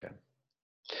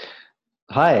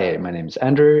Hi, my name is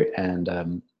Andrew,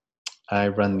 and I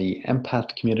run the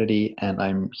Empath community, and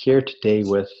I'm here today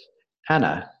with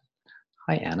Anna.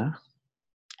 Hi, Anna.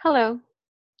 Hello.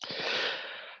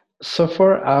 So,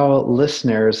 for our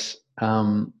listeners,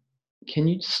 can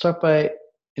you just start by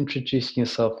introducing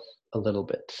yourself a little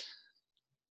bit?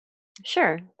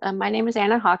 Sure. My name is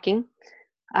Anna Hawking.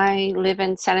 I live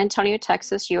in San Antonio,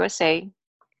 Texas, USA.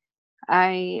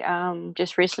 I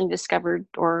just recently discovered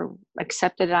or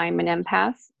accepted I'm an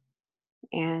empath.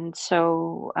 And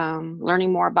so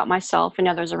learning more about myself and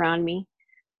others around me.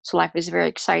 So life is very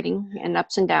exciting and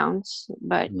ups and downs.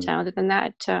 But Mm, other than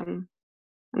that, I'm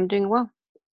doing well.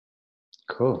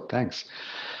 cool, thanks.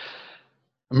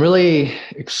 I'm really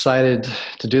excited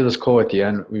to do this call with you,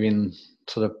 and we've been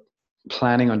sort of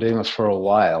planning on doing this for a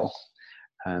while.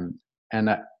 Um, and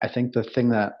I think the thing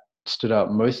that stood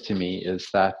out most to me is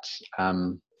that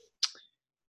um,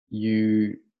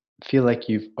 you feel like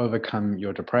you've overcome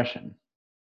your depression.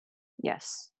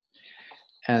 Yes.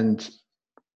 And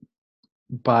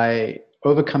by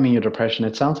overcoming your depression,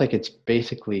 it sounds like you've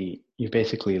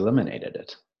basically eliminated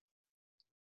it.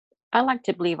 I like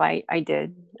to believe I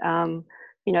did.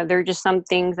 There are just some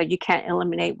things that you can't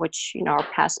eliminate, which, are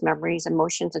past memories,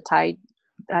 emotions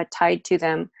are tied to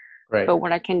them. Right. But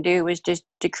what I can do is just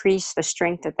decrease the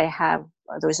strength that they have,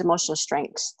 those emotional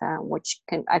strengths, which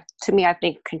to me, I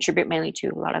think contribute mainly to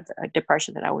a lot of the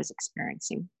depression that I was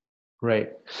experiencing.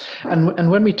 Right. And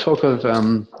when we talk of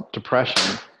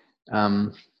depression,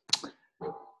 um,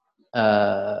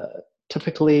 uh,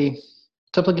 typically,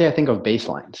 typically I think of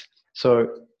baselines.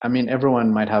 So, I mean,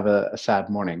 everyone might have a sad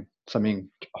morning. Something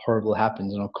horrible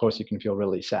happens, and of course, you can feel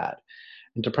really sad.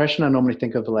 And depression, I normally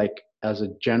think of like as a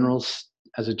general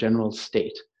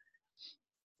state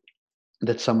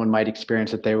that someone might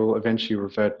experience that they will eventually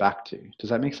revert back to. Does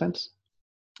that make sense?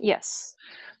 Yes.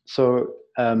 So,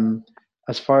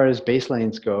 as far as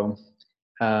baselines go,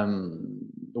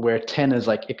 where 10 is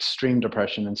like extreme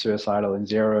depression and suicidal, and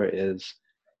 0 is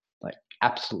like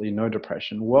absolutely no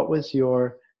depression, what was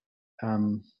your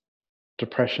um,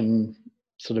 depression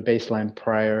sort of baseline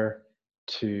prior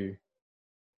to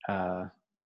uh,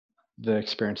 the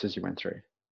experiences you went through?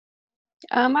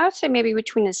 I would say maybe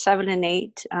between a 7 and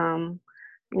 8.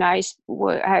 I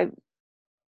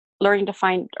learning to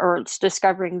find or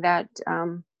discovering that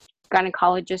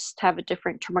gynecologists have a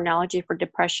different terminology for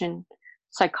depression.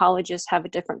 Psychologists have a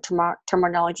different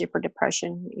terminology for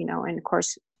depression, and of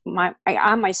course,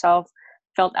 I myself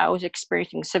felt I was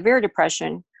experiencing severe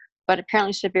depression, but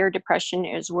apparently, severe depression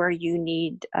is where you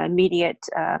need immediate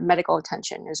medical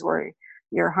attention, is where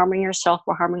you're harming yourself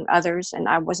or harming others, and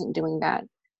I wasn't doing that.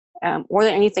 More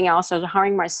than anything else, I was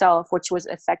harming myself, which was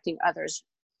affecting others,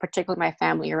 particularly my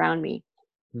family around me.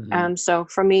 Hmm. So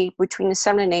for me, between the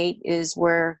 7 and 8 is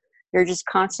where you're just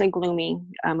constantly gloomy.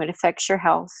 It affects your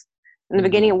health. In the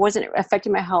beginning, Hmm. it wasn't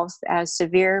affecting my health as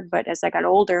severe, but as I got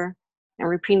older and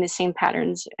repeating the same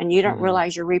patterns, and you don't Hmm.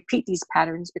 realize you repeat these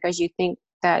patterns because you think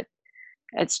that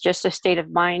it's just a state of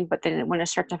mind, but then when it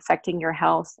starts affecting your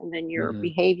health and then your Hmm.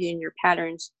 behavior and your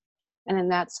patterns, and then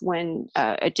that's when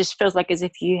it just feels like as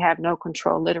if you have no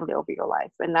control literally over your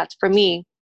life. And that's for me,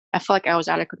 I feel like I was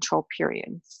out of control,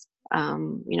 period.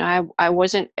 I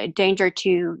wasn't a danger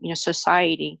to,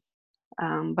 society,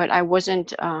 but I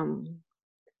wasn't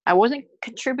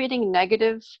contributing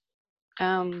negative,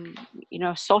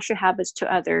 social habits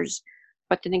to others.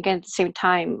 But then again, at the same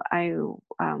time, I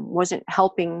wasn't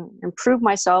helping improve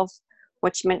myself,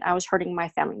 which meant I was hurting my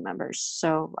family members.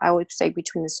 So I would say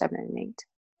between the 7 and 8.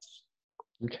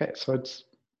 Okay, so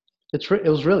it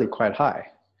was really quite high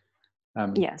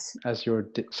um, Yes. as your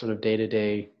sort of day to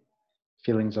day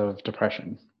feelings of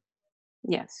depression.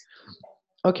 Yes.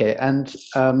 Okay, and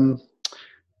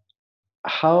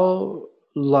how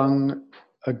long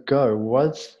ago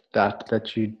was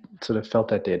that you sort of felt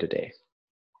that day to day?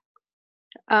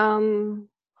 Um,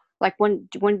 like when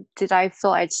did I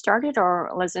feel I'd started,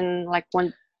 or was in like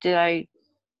when did I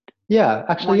Yeah,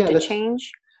 actually, want yeah. to Let's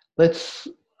change? let's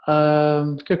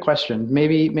good question.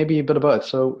 Maybe a bit of both.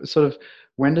 So, sort of,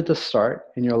 when did this start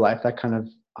in your life? That kind of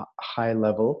high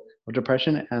level of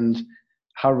depression, and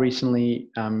how recently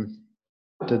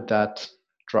did that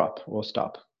drop or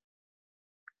stop?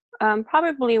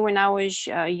 Probably when I was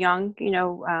young.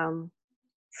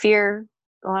 Fear.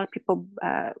 A lot of people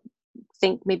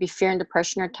think maybe fear and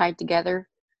depression are tied together,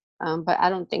 but I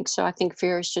don't think so. I think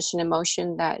fear is just an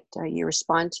emotion that you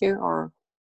respond to, or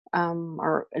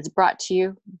it's brought to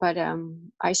you. But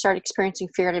I started experiencing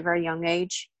fear at a very young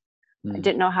age. I Mm,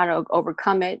 didn't know how to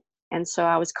overcome it, and so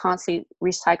I was constantly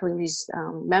recycling these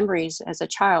memories as a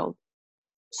child.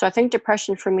 So I think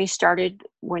depression for me started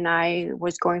when I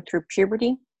was going through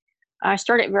puberty. I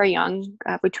started very young,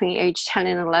 between age 10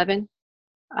 and 11.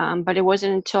 But it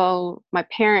wasn't until my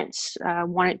parents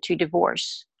wanted to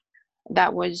divorce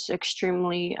that was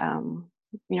extremely,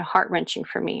 heart-wrenching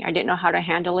for me. I didn't know how to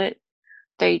handle it.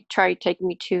 They tried taking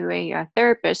me to a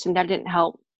therapist, and that didn't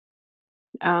help.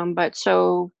 But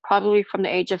so probably from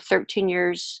the age of 13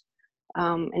 years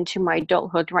into my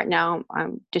adulthood, right now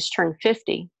I'm just turned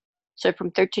 50. So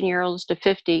from 13 years old to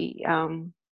 50,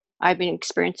 I've been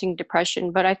experiencing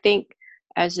depression. But I think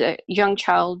as a young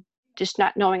child, just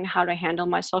not knowing how to handle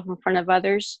myself in front of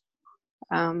others,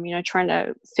 trying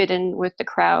to fit in with the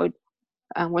crowd,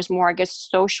 was more, I guess,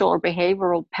 social or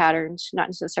behavioral patterns, not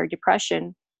necessarily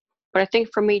depression. But I think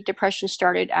for me, depression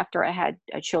started after I had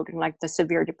children, like the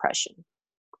severe depression.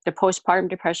 The postpartum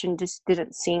depression just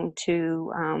didn't seem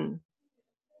to,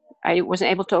 I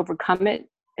wasn't able to overcome it,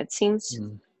 it seems.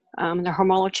 Mm. The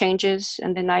hormonal changes,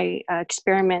 and then I uh,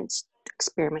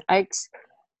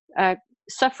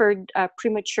 suffered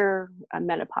premature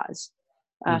menopause.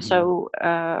 Mm-hmm. So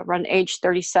around age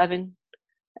 37,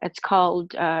 it's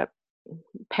called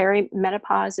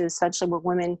perimenopause, is essentially where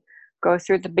women go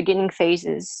through the beginning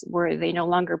phases where they no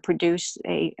longer produce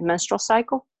a menstrual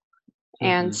cycle.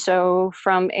 And Mm-hmm. so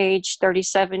from age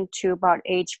 37 to about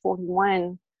age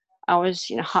 41, I was,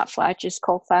 hot flashes,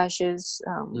 cold flashes,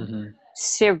 Mm-hmm.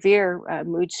 severe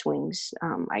mood swings.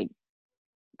 I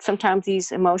sometimes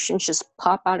these emotions just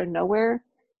pop out of nowhere,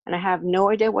 and I have no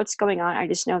idea what's going on. I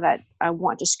just know that I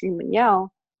want to scream and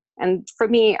yell. And for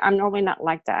me, I'm normally not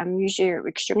like that. I'm usually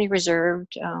extremely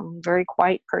reserved, very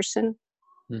quiet person.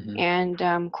 Mm-hmm. And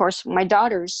of course, my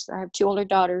daughters, I have two older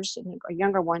daughters and a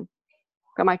younger one.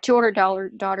 But my two older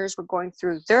daughters were going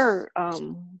through their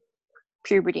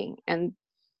puberty. And,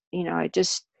 I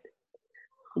just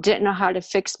didn't know how to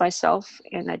fix myself.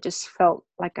 And I just felt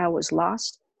like I was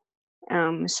lost.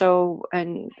 And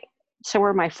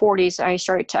somewhere in my 40s, I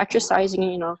started to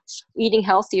exercising, eating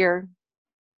healthier,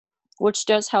 which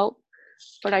does help.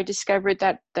 But I discovered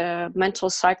that the mental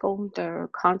cycle, the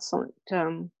constant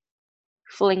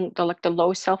feeling, the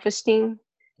low self-esteem,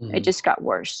 it Mm-hmm. just got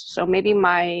worse. So maybe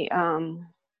my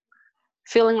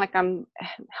feeling like I'm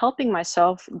helping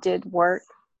myself did work,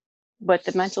 but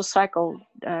the mental cycle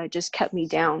just kept me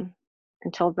down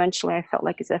until eventually I felt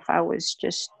like as if I was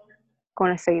just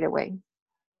going to fade away.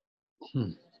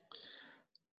 Hmm.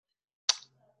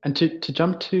 And to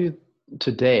jump to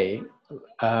today,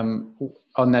 um,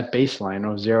 on that baseline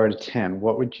of 0 to 10,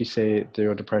 what would you say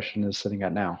your depression is sitting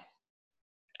at now?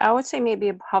 I would say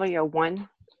maybe probably a 1.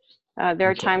 There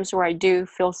are Okay. times where I do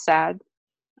feel sad,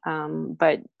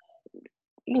 but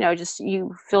just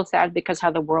you feel sad because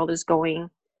how the world is going.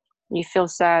 You feel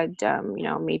sad,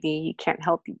 maybe you can't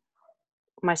help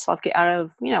myself get out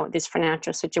of this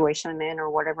financial situation I'm in or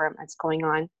whatever that's going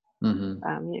on,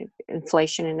 Mm-hmm.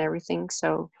 inflation and everything.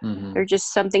 So Mm-hmm. there are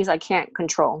just some things I can't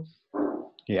control.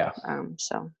 Yeah.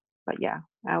 So, but yeah,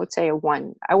 I would say a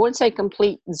 1. I wouldn't say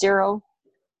complete 0,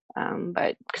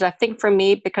 but because I think for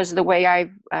me, because of the way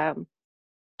I've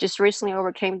just recently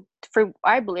overcame,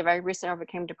 I believe I recently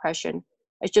overcame depression.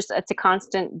 It's a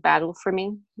constant battle for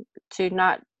me to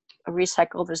not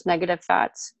recycle those negative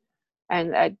thoughts,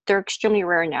 and they're extremely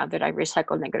rare now that I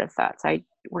recycle negative thoughts.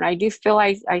 When I do feel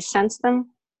I sense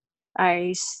them,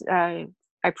 I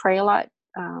I pray a lot.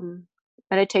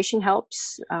 Meditation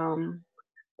helps,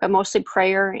 but mostly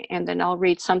prayer, and then I'll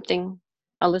read something.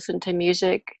 I'll listen to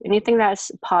music, anything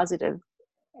that's positive.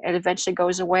 It eventually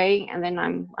goes away, and then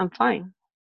I'm fine.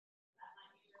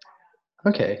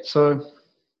 Okay. So let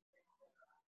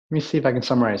me see if I can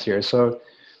summarize here. So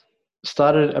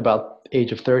started about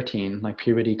age of 13, like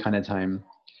puberty kind of time.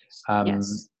 Um,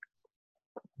 Yes,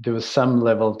 there was some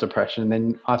level of depression.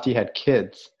 Then after you had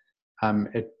kids,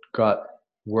 it got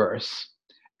worse,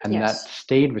 and that yes.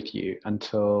 stayed with you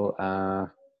until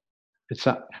it's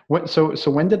not.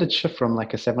 So when did it shift from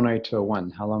like a 7 or 8 to a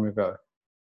 1? How long ago?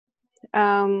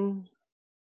 Um,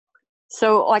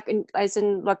 so like, as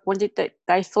in, like, when did that?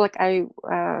 I feel like I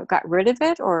got rid of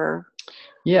it, or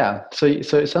Yeah. So it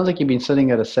sounds like you've been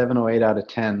sitting at a 7 or 8 out of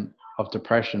 10 of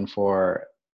depression for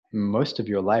most of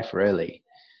your life, really,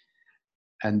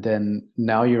 and then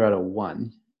now you're at a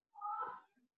 1.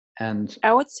 And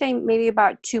I would say maybe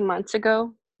about 2 months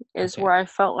ago is okay. where I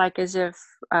felt like as if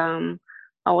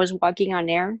I was walking on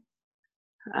air.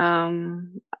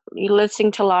 You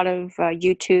listening to a lot of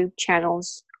YouTube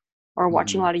channels or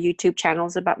watching a Hmm. lot of YouTube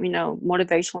channels about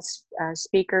motivational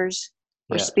speakers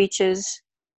or Yeah. speeches.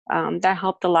 That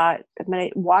helped a lot.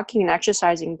 Walking and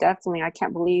exercising, definitely. I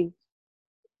can't believe.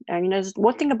 There's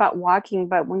one thing about walking,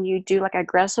 but when you do like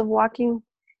aggressive walking,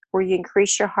 where you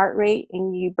increase your heart rate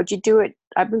but you do it.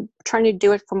 I've been trying to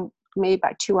do it from maybe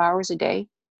about 2 hours a day,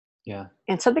 Yeah.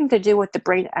 and something to do with the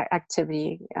brain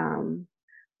activity. I'm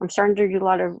starting to do a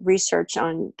lot of research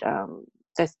on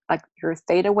like your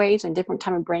theta waves and different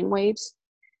type of brain waves.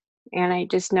 And I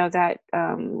just know that,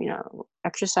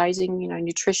 exercising,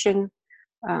 nutrition,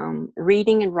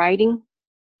 reading and writing.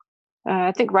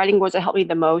 I think writing was what helped me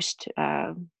the most,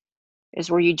 is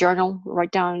where you journal,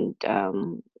 write down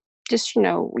just,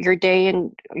 your day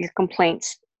and your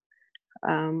complaints.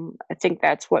 I think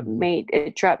that's what made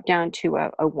it drop down to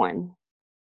a 1.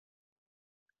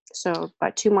 So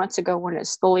about 2 months ago, when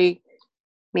it's slowly,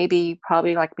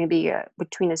 probably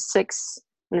between a 6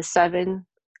 and a 7,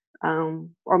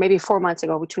 or maybe 4 months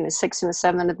ago, between a 6 and a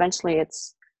 7, and eventually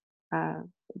it's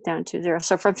down to 0.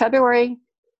 So from February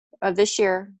of this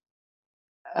year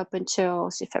up until,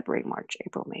 let's see, February, March,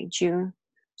 April, May, June.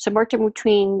 So working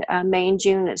between May and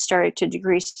June, it started to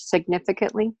decrease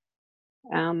significantly.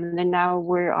 And then now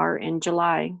we are in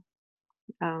July.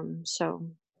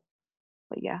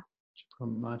 But yeah.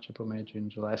 From March, April, May, June,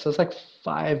 July. So it's like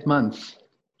 5 months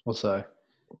or so.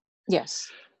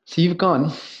 Yes. So you've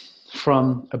gone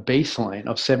from a baseline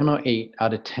of 7 or 8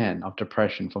 out of 10 of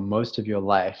depression for most of your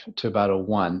life to about a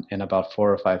 1 in about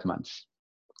 4 or 5 months.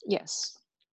 Yes.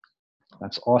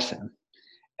 That's awesome.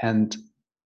 And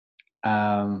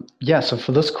so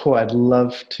for this call, I'd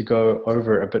love to go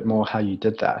over a bit more how you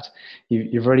did that.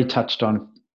 You've already touched on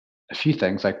a few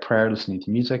things like prayer, listening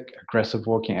to music, aggressive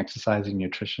walking, exercising,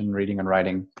 nutrition, reading and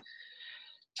writing.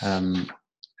 And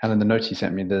in the notes you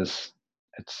sent me, there's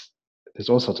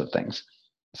all sorts of things.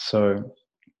 So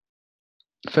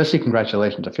firstly,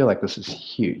 congratulations. I feel like this is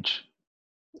huge.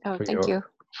 Oh, thank you.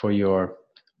 For your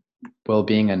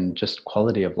well-being and just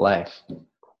quality of life.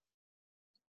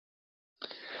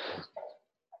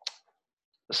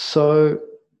 So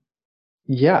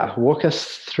yeah, walk us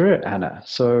through it, Anna.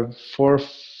 So 4 or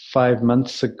 5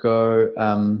 months ago,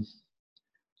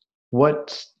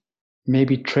 what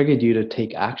maybe triggered you to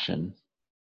take action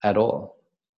at all?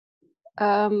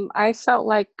 I felt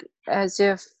like as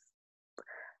if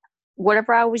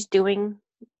whatever I was doing,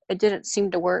 it didn't seem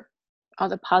to work. All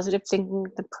the positive thinking,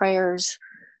 the prayers,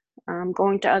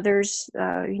 going to others,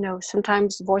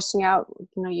 sometimes voicing out,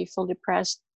 you feel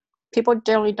depressed. People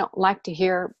generally don't like to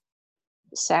hear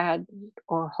sad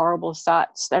or horrible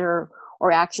thoughts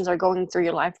or actions are going through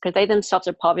your life, because they themselves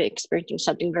are probably experiencing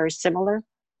something very similar.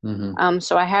 Mm-hmm.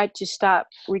 So I had to stop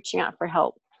reaching out for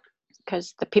help,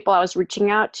 because the people I was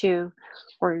reaching out to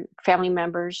were family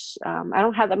members. I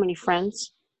don't have that many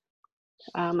friends.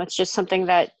 It's just something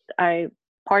that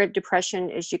part of depression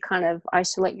is you kind of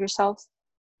isolate yourself.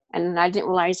 And I didn't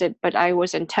realize it, but I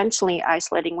was intentionally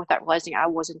isolating without realizing I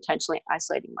was intentionally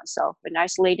isolating myself. And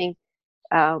isolating,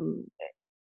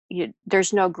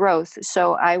 there's no growth.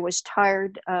 So I was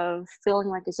tired of feeling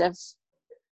like as if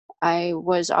I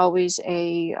was always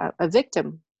a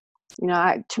victim.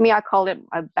 To me, I called it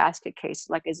a basket case,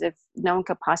 like as if no one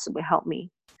could possibly help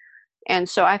me. And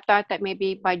so I thought that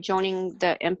maybe by joining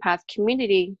the empath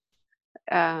community,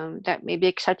 that maybe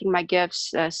accepting my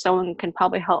gifts, someone can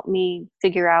probably help me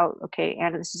figure out, okay,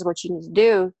 Anna, this is what you need to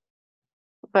do.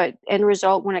 But end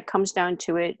result, when it comes down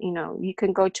to it, you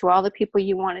can go to all the people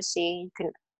you want to see, you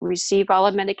can receive all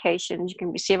the medications, you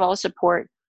can receive all the support.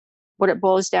 What it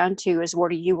boils down to is,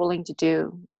 what are you willing to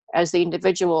do as the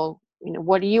individual?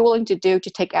 What are you willing to do to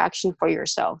take action for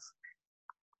yourself?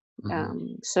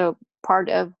 Mm-hmm. So part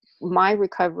of my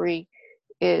recovery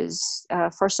is,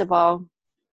 first of all,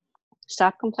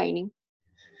 stop complaining,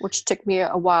 which took me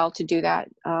a while to do that.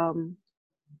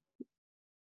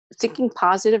 Thinking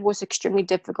positive was extremely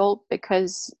difficult,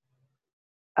 because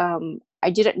I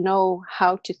didn't know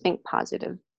how to think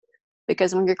positive.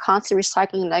 Because when you're constantly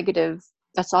recycling negative,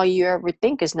 that's all you ever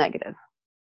think is negative.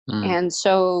 And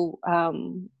so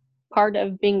part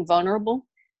of being vulnerable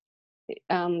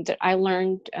that I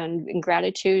learned in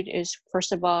gratitude is,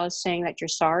 first of all, saying that you're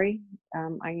sorry.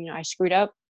 I screwed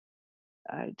up.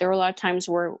 There were a lot of times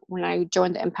where when I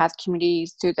joined the empath community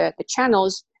through the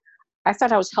channels, I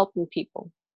thought I was helping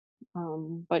people.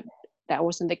 But that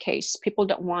wasn't the case. People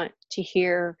don't want to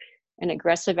hear an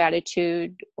aggressive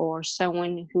attitude or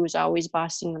someone who's always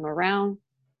bossing them around.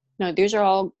 No, these are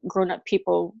all grown-up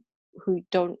people who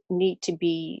don't need to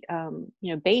be,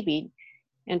 babied.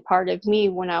 And part of me,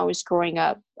 when I was growing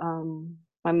up,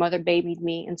 my mother babied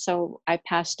me, and so I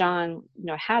passed on,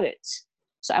 habits.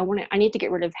 So I need to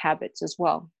get rid of habits as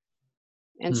well.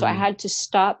 And so I had to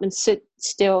stop and sit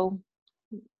still,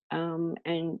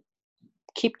 and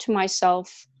keep to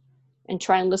myself and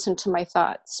try and listen to my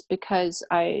thoughts, because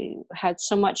I had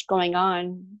so much going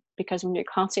on. Because when you're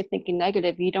constantly thinking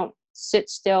negative, you don't sit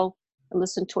still and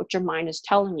listen to what your mind is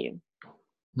telling you.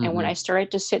 And when I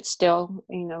started to sit still,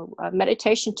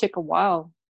 meditation took a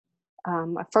while.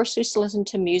 I first used to listen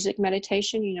to music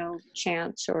meditation,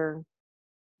 chants or,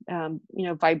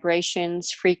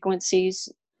 vibrations, frequencies.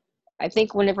 I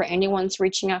think whenever anyone's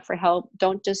reaching out for help,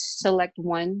 don't just select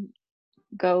one.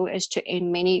 Go as to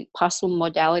in many possible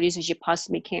modalities as you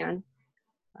possibly can,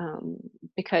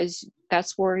 because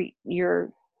that's where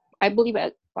I believe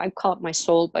I call it my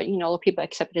soul, but a lot of people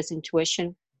accept it as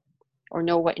intuition or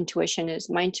know what intuition is.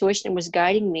 My intuition was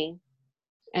guiding me.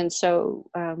 And so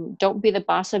don't be the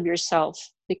boss of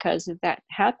yourself, because if that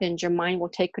happens, your mind will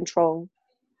take control.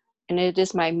 And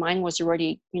my mind was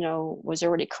already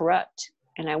corrupt,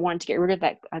 and I wanted to get rid of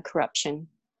that corruption.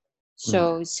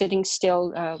 So sitting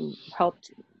still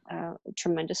helped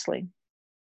tremendously.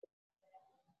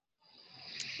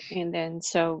 And then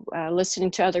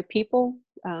listening to other people.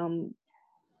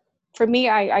 For me,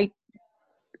 I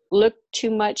look too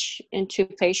much into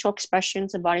facial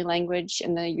expressions and body language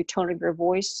and your tone of your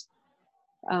voice.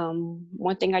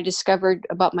 One thing I discovered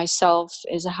about myself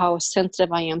is how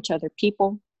sensitive I am to other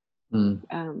people.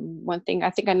 One thing I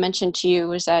think I mentioned to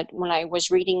you is that when I was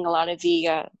reading a lot of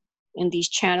in these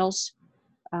channels,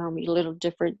 a little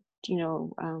different,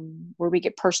 where we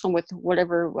get personal with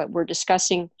what we're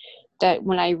discussing, that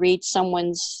when I read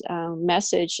someone's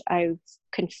message, I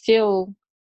can feel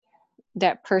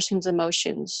that person's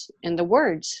emotions in the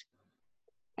words.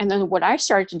 And then what I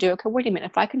started to do, okay, wait a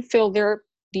minute, if I can feel their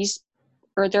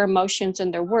emotions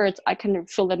in their words, I can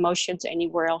feel the emotions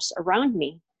anywhere else around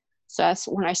me. So that's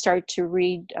when I started to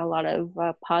read a lot of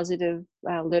positive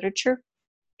literature,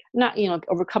 not,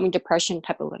 overcoming depression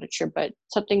type of literature, but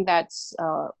something that's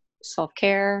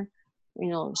self-care,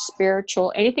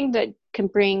 spiritual, anything that can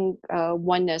bring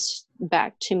oneness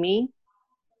back to me.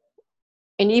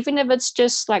 And even if it's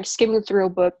just like skimming through a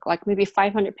book, like maybe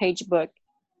 500-page book,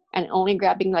 and only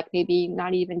grabbing like maybe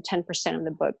not even 10% of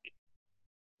the book,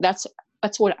 that's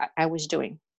what I was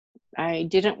doing. I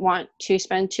didn't want to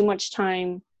spend too much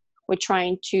time with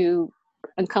trying to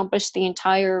encompass the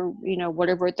entire,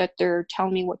 whatever that they're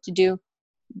telling me what to do.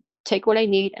 Take what I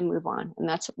need and move on. And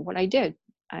that's what I did.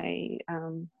 I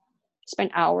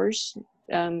spent hours,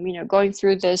 going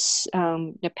through this,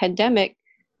 the pandemic.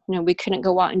 We couldn't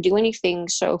go out and do anything.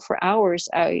 So for hours,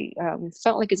 I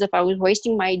felt like as if I was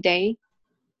wasting my day.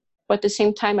 But at the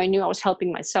same time, I knew I was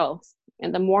helping myself.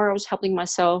 And the more I was helping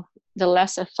myself, the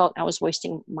less I felt I was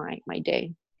wasting my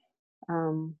day.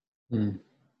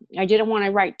 I didn't want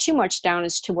to write too much down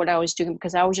as to what I was doing,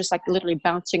 because I was just like literally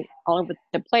bouncing all over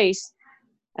the place.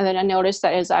 And then I noticed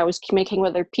that as I was communicating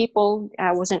with other people,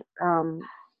 I wasn't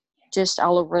just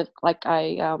all over, like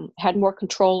I had more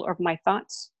control of my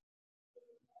thoughts.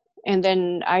 And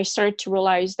then I started to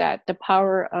realize that the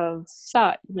power of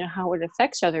thought, how it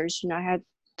affects others.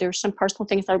 There's some personal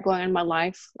things that were going on in my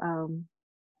life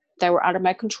that were out of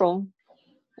my control.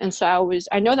 And so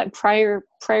I know that prayer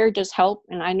does help.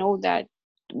 And I know that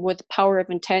with the power of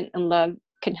intent and love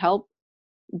can help.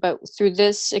 But through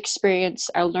this experience,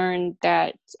 I learned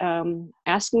that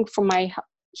asking for my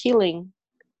healing,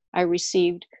 I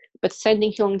received, but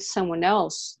sending healing to someone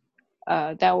else,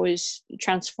 that was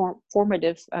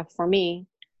transformative for me.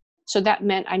 So that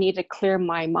meant I needed to clear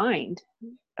my mind.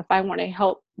 If I want to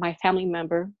help my family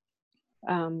member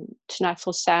to not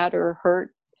feel sad or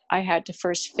hurt, I had to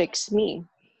first fix me.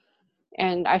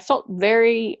 And I felt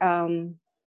very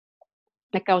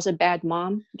like I was a bad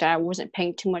mom, that I wasn't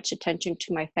paying too much attention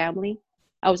to my family.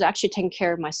 I was actually taking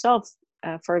care of myself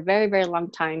for a very, very long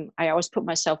time. I always put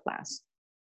myself last.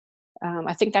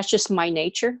 I think that's just my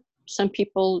nature. Some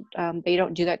people, they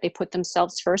don't do that. They put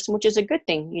themselves first, which is a good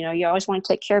thing. You always want to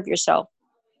take care of yourself.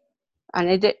 And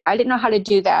I didn't know how to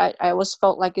do that. I always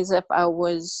felt like as if I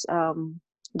was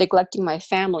neglecting my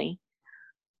family.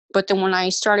 But then when I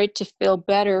started to feel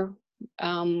better,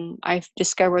 I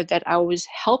discovered that I was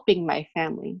helping my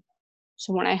family.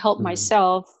 So when I help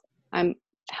myself, I'm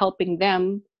helping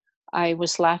them. I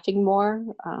was laughing more.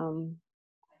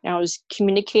 I was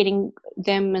communicating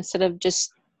them instead of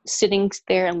just sitting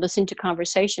there and listening to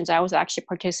conversations. I was actually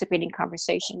participating in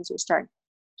conversations. We started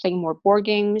playing more board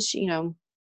games,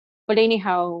 But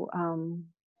anyhow,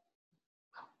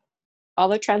 all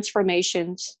the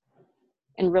transformations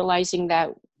and realizing that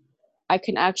I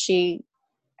can actually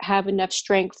have enough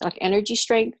strength, like energy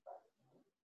strength,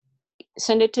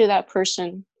 send it to that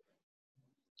person.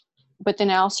 But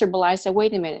then I also realized that,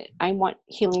 wait a minute, I want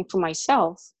healing for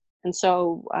myself. And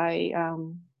so I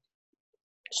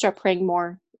start praying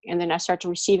more, and then I start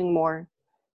receiving more.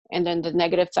 And then the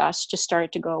negative thoughts just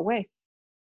started to go away.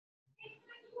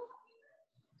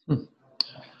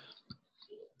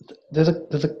 There's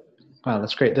a wow,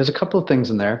 that's great. There's a couple of things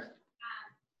in there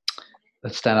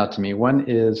that stand out to me. One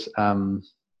is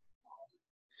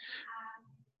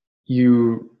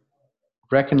you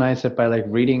recognize it by like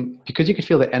reading, because you could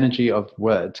feel the energy of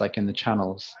words like in the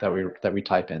channels that we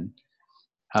type in.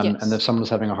 Yes. And if someone was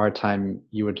having a hard time,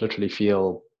 you would literally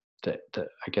feel the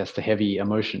I guess the heavy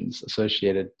emotions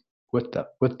associated with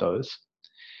those.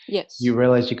 Yes. You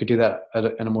realize you could do that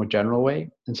in a more general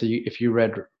way. And so if you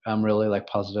read really like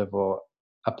positive or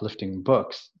uplifting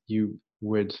books, you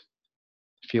would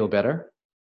feel better.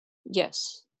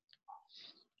 Yes.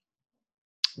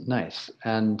 Nice.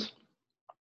 And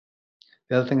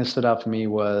the other thing that stood out for me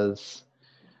was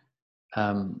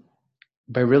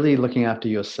by really looking after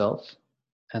yourself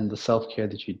and the self-care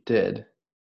that you did,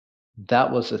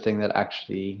 that was the thing that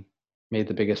actually made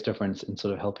the biggest difference in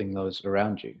sort of helping those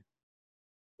around you.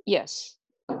 Yes.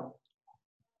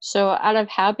 So out of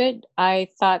habit, I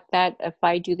thought that if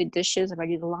I do the dishes, if I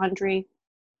do the laundry,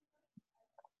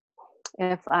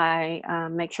 if I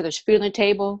make sure there's food on the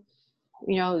table,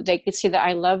 they could see that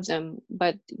I love them.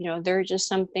 But, there are just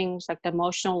some things like the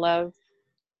emotional love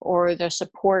or the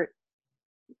support.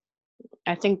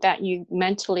 I think that you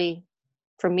mentally,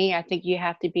 for me, I think you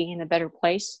have to be in a better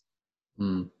place.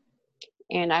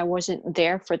 And I wasn't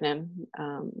there for them.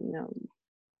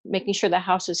 Making sure the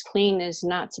house is clean is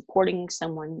not supporting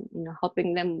someone,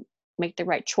 helping them make the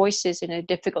right choices in a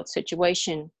difficult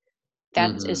situation.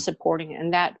 That is supporting.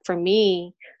 And that for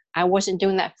me, I wasn't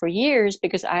doing that for years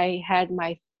because I had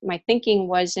my thinking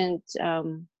wasn't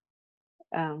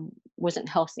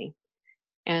healthy.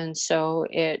 And so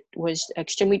it was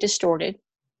extremely distorted.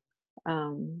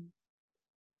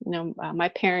 My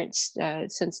parents,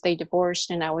 since they divorced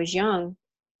and I was young,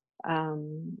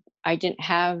 I didn't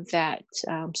have that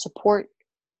support,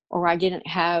 or I didn't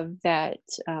have that,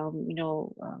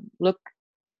 look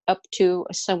up to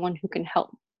someone who can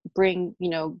help bring,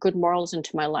 good morals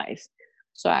into my life.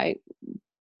 So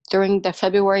during the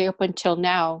February up until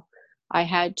now, I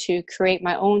had to create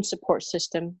my own support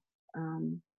system.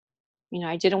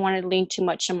 I didn't want to lean too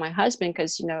much on my husband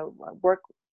because, work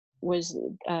was,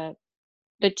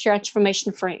 the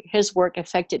transformation for his work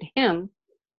affected him.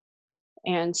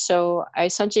 And so I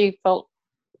essentially felt,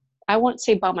 I won't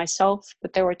say by myself,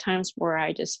 but there were times where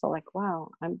I just felt like, wow,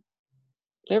 I'm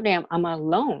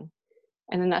alone.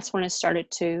 And then that's when I started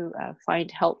to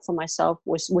find help for myself,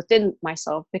 was within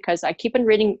myself, because I keep on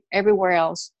reading everywhere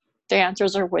else, the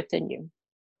answers are within you.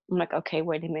 I'm like, okay,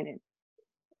 wait a minute.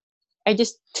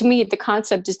 To me, the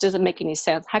concept just doesn't make any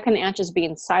sense. How can the answers be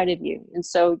inside of you? And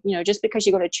so, just because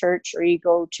you go to church or you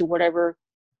go to whatever,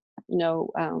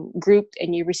 group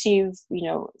and you receive,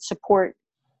 support,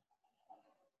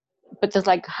 but there's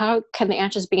like, how can the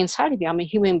answers be inside of you? I'm a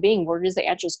human being. Where does the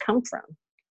answers come from?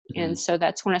 And so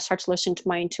that's when I start to listen to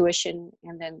my intuition.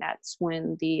 And then that's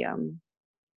when the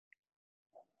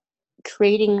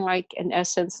creating, like, in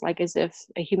essence, like as if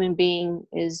a human being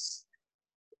is,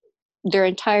 their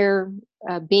entire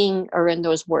being are in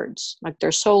those words, like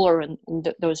their soul are in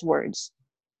those words.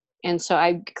 And so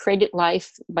I created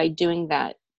life by doing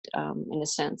that, in a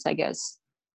sense, I guess,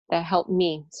 that helped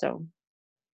me. So,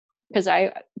 because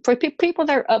for people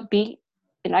that are upbeat,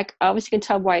 and I obviously can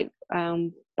tell by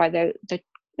the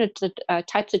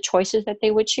types of choices that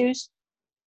they would choose,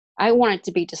 I wanted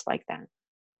to be just like that.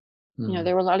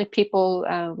 There were a lot of people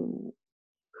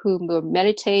who would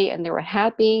meditate and they were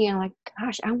happy, and like,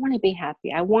 gosh, I want to be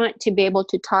happy. I want to be able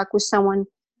to talk with someone,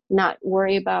 not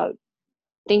worry about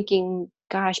thinking,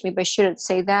 gosh, maybe I shouldn't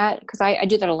say that, because I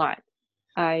do that a lot.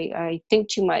 I think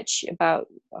too much about,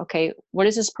 okay, what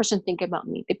does this person think about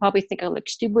me? They probably think I look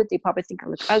stupid. They probably think I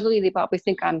look ugly. They probably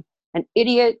think I'm an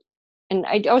idiot. And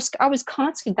I was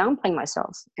constantly downplaying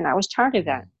myself, and I was tired of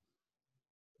that.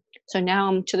 So now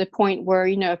I'm to the point where,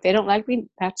 if they don't like me,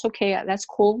 that's okay. That's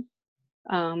cool.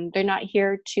 They're not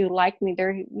here to like me.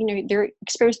 They're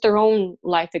experiencing their own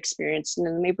life experience, and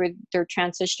then maybe they're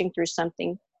transitioning through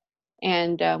something.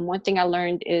 And one thing I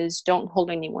learned is don't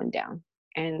hold anyone down.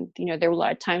 And, there were a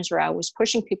lot of times where I was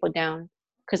pushing people down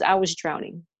because I was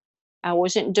drowning. I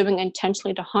wasn't doing it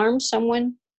intentionally to harm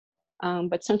someone.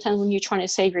 But sometimes when you're trying to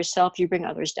save yourself, you bring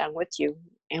others down with you.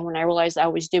 And when I realized I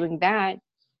was doing that,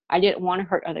 I didn't want to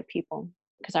hurt other people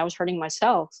because I was hurting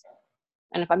myself.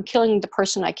 And if I'm killing the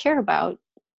person I care about,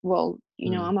 well,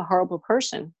 I'm a horrible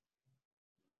person.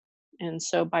 And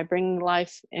so by bringing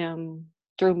life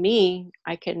through me,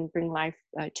 I can bring life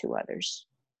to others.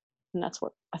 And that's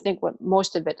what I think what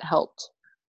most of it helped,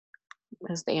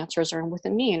 because the answers are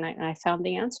within me, and I found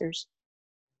the answers.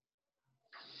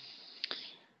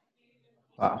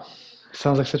 Wow.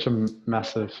 Sounds like such a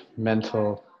massive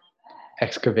mental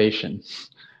excavation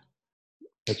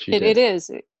that you It did. is.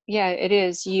 Yeah, it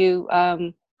is. You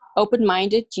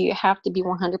open-minded. You have to be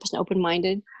 100%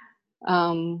 open-minded.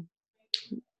 Um,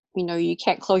 you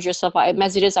can't close yourself out.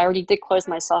 As it is, I already did close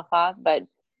myself off, but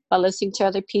by listening to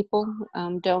other people,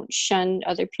 don't shun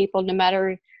other people, no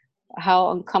matter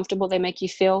how uncomfortable they make you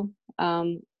feel.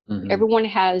 Um, Hmm. Everyone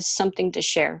has something to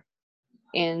share,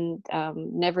 and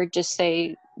never just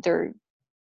say they're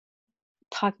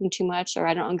talking too much or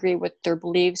I don't agree with their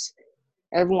beliefs.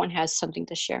 Everyone has something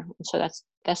to share, and so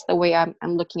that's the way I'm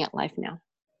looking at life now.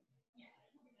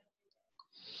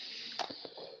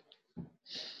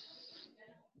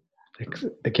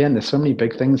 Again, there's so many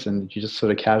big things, and you just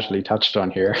sort of casually touched on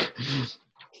here.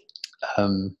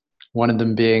 One of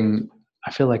them being,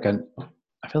 I feel like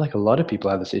a lot of people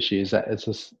have this issue, is that it's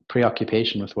this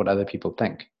preoccupation with what other people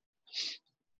think.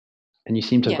 And you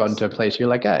seem to have gotten Yes. to a place you're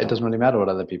like, it doesn't really matter what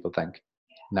other people think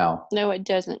now. No, it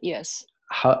doesn't. Yes.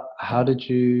 How did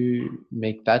you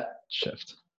make that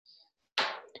shift?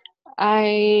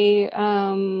 I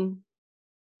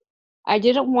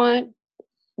didn't want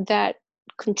that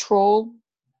control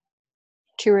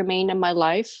to remain in my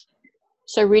life.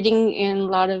 So reading in a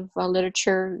lot of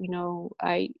literature,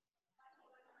 I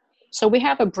so we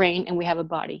have a brain and we have a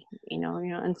body.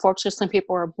 Unfortunately, some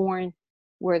people are born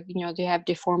where they have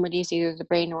deformities, either the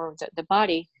brain or the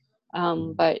body.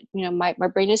 But my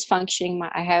brain is functioning.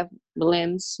 I have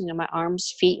limbs, my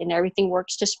arms, feet, and everything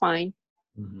works just fine.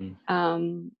 Mm-hmm.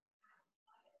 Um,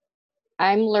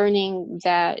 I'm learning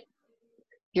that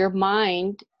your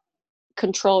mind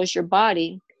controls your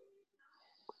body,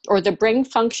 or the brain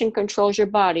function controls your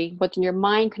body, but then your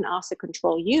mind can also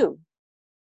control you.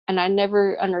 And I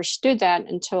never understood that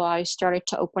until I started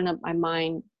to open up my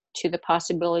mind to the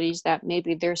possibilities that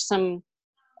maybe there's some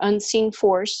unseen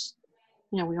force,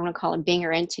 we want to call it being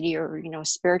or entity, or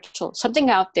spiritual, something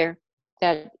out there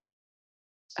that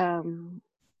um,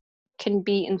 can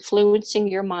be influencing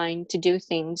your mind to do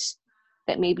things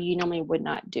that maybe you normally would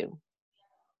not do.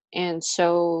 And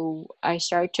so I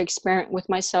started to experiment with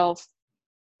myself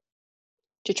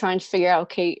to try and figure out,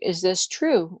 okay, is this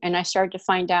true? And I started to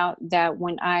find out that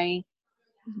when I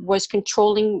was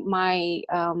controlling my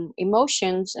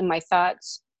emotions and my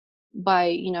thoughts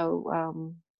by,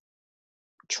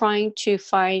 trying to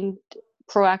find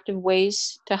proactive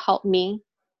ways to help me,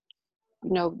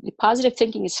 the positive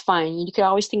thinking is fine. You can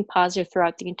always think positive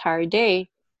throughout the entire day.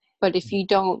 But if you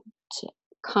don't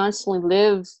constantly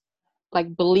live,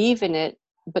 like believe in it,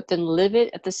 but then live it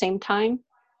at the same time,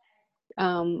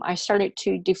 I started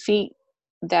to defeat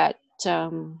that,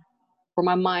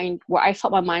 where I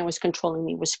felt my mind was controlling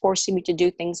me, was forcing me to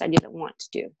do things I didn't want to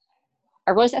do.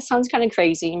 I realize that sounds kind of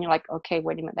crazy, and you're like, okay,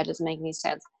 wait a minute, that doesn't make any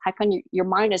sense. How can your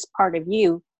mind is part of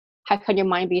you? How can your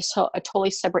mind be a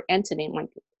totally separate entity? And like,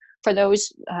 for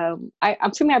those, I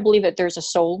believe that there's a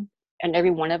soul in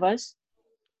every one of us,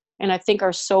 and I think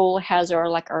our soul has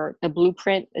the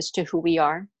blueprint as to who we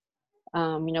are.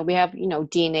 We have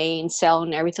DNA and cell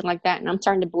and everything like that, and I'm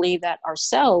starting to believe that our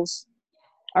cells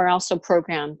are also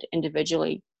programmed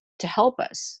individually to help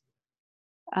us.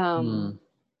 Um, Mm.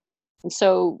 and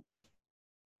so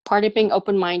part of being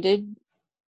open-minded,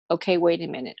 okay, wait a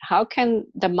minute, how can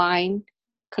the mind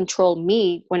control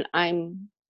me when I'm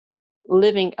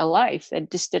living a life that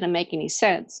just didn't make any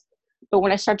sense? But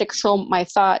when I start to control my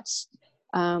thoughts,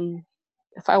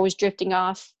 if I was drifting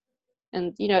off,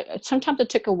 and sometimes it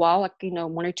took a while, like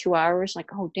 1 or 2 hours,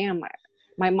 like, oh damn,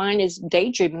 my mind is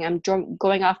daydreaming, I'm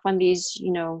going off on these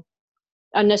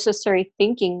unnecessary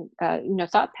thinking,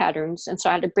 thought patterns. And so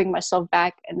I had to bring myself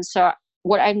back. And so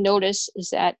what I've noticed is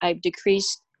that I've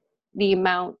decreased the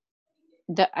amount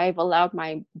that I've allowed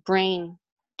my brain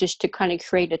just to kind of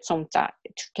create its own thought,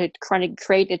 to kind of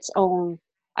create its own,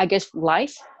 I guess,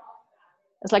 life.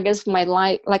 It's like as my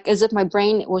life, like as if my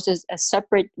brain was a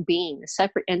separate being, a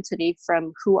separate entity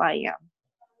from who I am.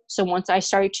 So once I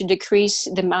started to decrease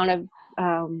the amount of,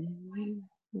 I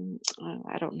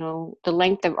don't know, the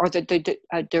length of, or the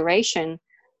duration,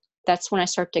 that's when I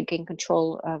start to gain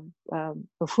control of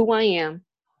who I am,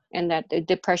 and that the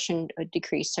depression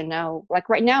decreased. So now, like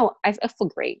right now, I feel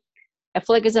great. I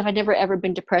feel like as if I've never ever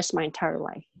been depressed my entire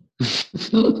life.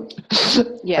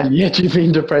 Yeah. And yet you've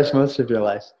been depressed most of your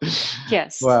life.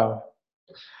 Yes. Wow.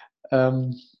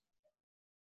 Um,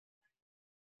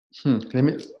 let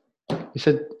me. You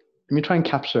said. Let me try and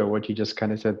capture what you just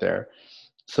kind of said there.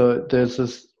 So there's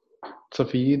this. So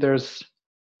for you, there's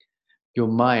your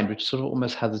mind, which sort of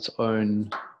almost has its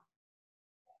own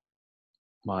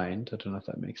mind. I don't know if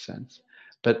that makes sense.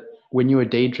 But when you were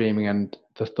daydreaming and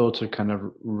the thoughts would kind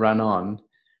of run on,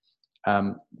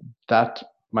 that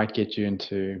might get you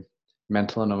into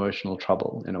mental and emotional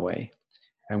trouble in a way.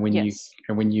 And Yes.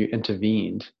 when you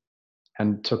intervened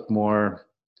and took more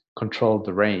control of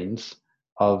the reins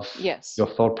of Yes. your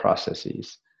thought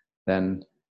processes, then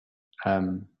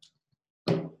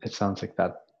it sounds like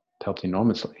that helped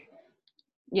enormously.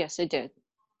 Yes, it did.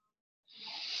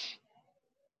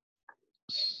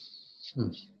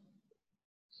 Hmm.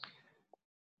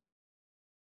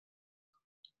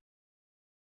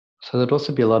 So there'd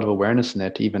also be a lot of awareness in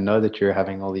there to even know that you're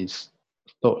having all these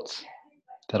thoughts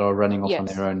that are running off on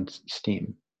their Yes. own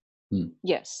steam. Hmm.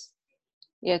 Yes.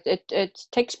 Yeah, it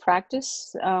takes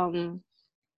practice.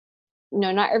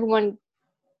 Not everyone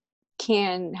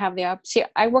can have the see,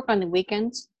 I work on the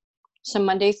weekends. So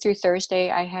Monday through Thursday,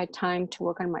 I had time to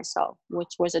work on myself,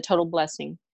 which was a total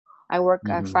blessing. I work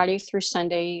Mm-hmm. Friday through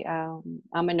Sunday.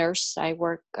 I'm a nurse. I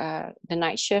work the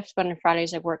night shift, but on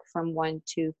Fridays I work from 1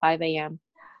 to 5 a.m.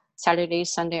 Saturday,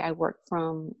 Sunday, I work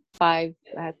from 5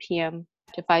 p.m.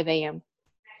 to 5 a.m.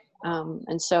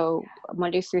 And so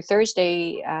Monday through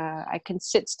Thursday, I can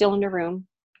sit still in the room.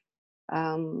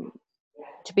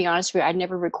 To be honest with you, I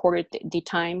never recorded the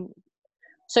time.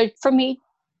 So for me,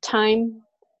 time,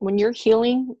 when you're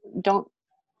healing, don't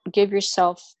give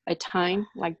yourself a time.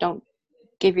 Like, don't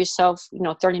give yourself,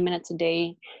 30 minutes a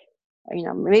day.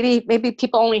 Maybe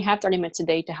people only have 30 minutes a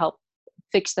day to help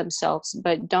fix themselves,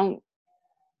 but don't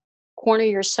corner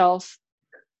yourself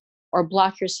or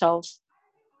block yourself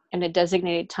in a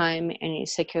designated time and you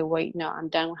say, okay, wait, no, I'm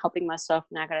done helping myself.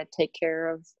 Now I got to take care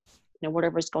of,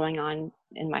 whatever's going on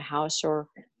in my house or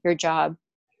your job.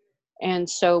 And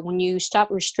so when you stop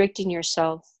restricting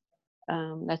yourself,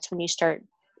 that's when you start,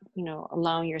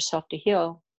 allowing yourself to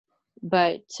heal.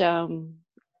 But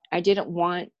I didn't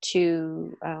want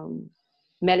to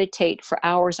meditate for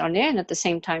hours on end at the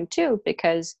same time too,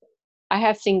 because I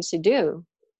have things to do.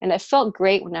 And it felt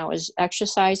great when I was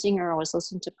exercising or I was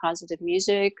listening to positive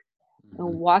music. Mm-hmm.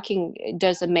 Walking, it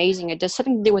does amazing. It does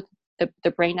something to do with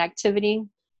the brain activity.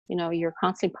 You're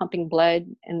constantly pumping blood,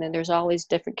 and then there's all these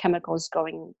different chemicals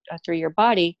going through your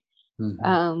body.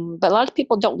 Mm-hmm. But a lot of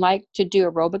people don't like to do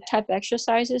aerobic type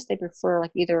exercises. They prefer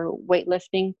like either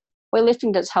weightlifting.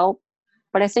 Weightlifting does help,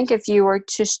 but I think if you were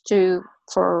just to,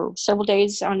 for several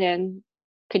days on end,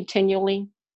 continually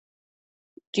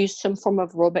do some form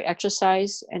of aerobic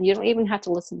exercise, and you don't even have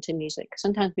to listen to music.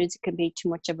 Sometimes music can be too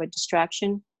much of a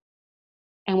distraction.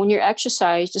 And when you're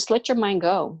exercise, just let your mind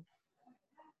go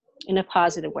in a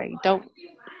positive way. Don't.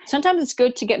 Sometimes it's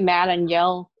good to get mad and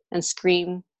yell and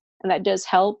scream, and that does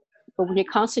help. But when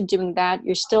you're constantly doing that,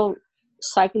 you're still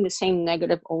cycling the same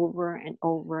negative over and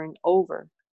over and over.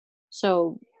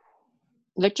 So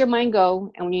let your mind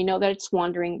go, and when you know that it's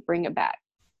wandering, bring it back.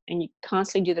 And you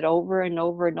constantly do that over and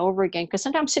over and over again. Because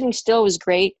sometimes sitting still is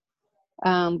great,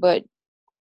 but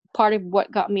part of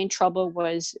what got me in trouble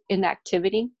was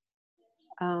inactivity.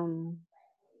 Um,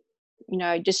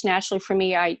 just naturally for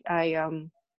me, I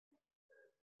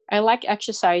like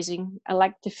exercising. I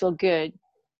like to feel good,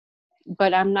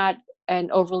 but I'm not an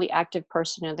overly active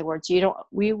person. In other words,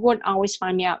 we wouldn't always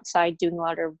find me outside doing a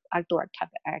lot of outdoor type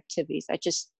of activities. That's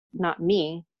just not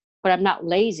me. But I'm not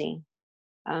lazy.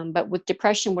 But with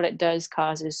depression, what it does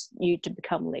causes you to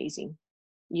become lazy.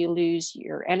 You lose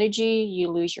your energy. You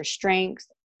lose your strength.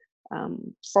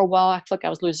 For a while, I feel like I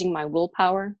was losing my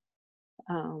willpower.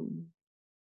 Um,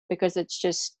 because it's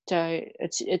just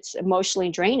it's emotionally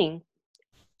draining.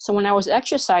 So when I was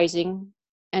exercising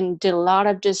and did a lot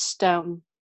of just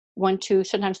 1, 2,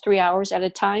 sometimes 3 hours at a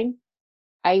time,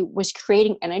 I was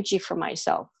creating energy for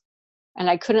myself, and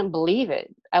I couldn't believe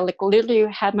it. I like literally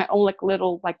had my own like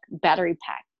little like battery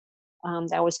pack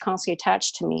that was constantly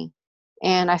attached to me,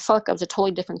 and I felt like I was a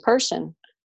totally different person.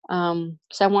 So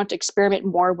I wanted to experiment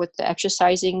more with the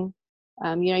exercising.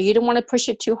 You don't want to push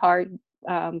it too hard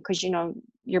because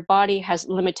your body has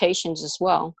limitations as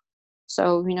well.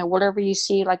 So whatever you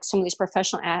see, like some of these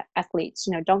professional athletes,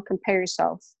 don't compare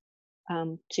yourself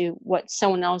to what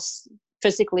someone else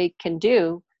physically can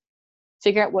do.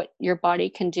 Figure out what your body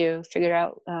can do. Figure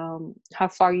out how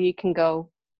far you can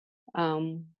go,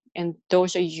 and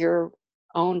those are your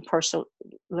own personal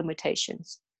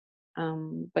limitations.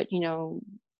 But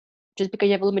just because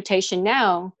you have a limitation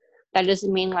now, that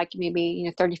doesn't mean like maybe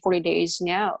 30, 40 days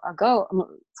now ago,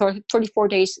 for 34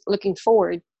 days looking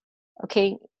forward.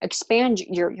 Okay, expand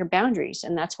your boundaries,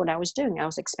 and that's what I was doing. I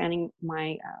was expanding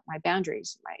my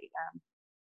boundaries.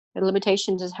 The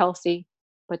limitations is healthy,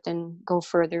 but then go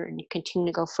further, and you continue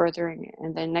to go further,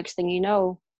 and then next thing you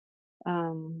know,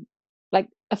 um, like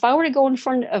if I were to go in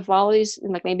front of all these,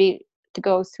 and like maybe to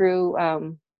go through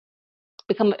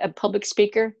become a public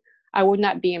speaker, I would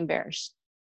not be embarrassed.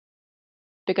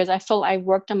 because I feel I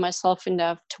worked on myself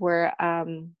enough to where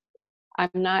I'm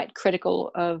not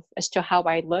critical of as to how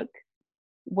I look.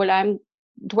 The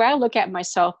way I look at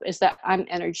myself is that I'm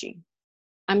energy.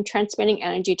 I'm transmitting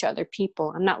energy to other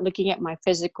people. I'm not looking at my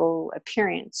physical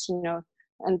appearance, you know.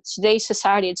 And today's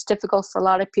society, it's difficult for a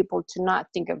lot of people to not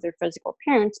think of their physical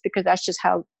appearance because that's just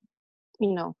how,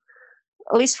 you know,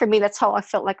 at least for me, that's how I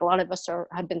felt like a lot of us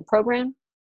have been programmed.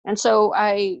 And so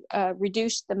I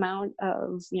reduced the amount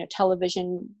of, you know,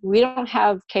 television. We don't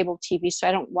have cable TV, so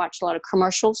I don't watch a lot of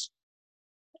commercials.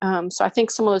 So I think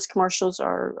some of those commercials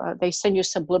are, they send you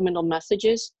subliminal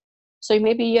messages. So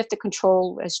maybe you have to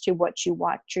control as to what you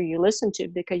watch or you listen to,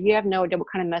 because you have no idea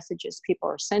what kind of messages people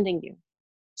are sending you.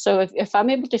 So if I'm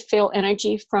able to feel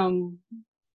energy from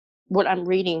what I'm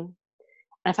reading,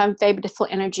 and if I'm able to feel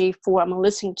energy for what I'm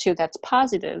listening to that's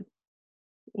positive,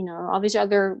 you know, all these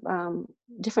other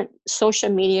different social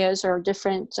medias or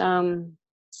different, I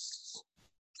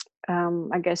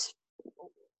guess,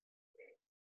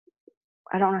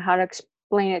 I don't know how to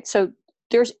explain it. So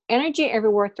there's energy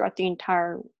everywhere throughout the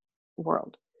entire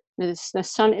world. The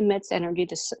sun emits energy,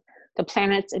 the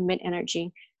planets emit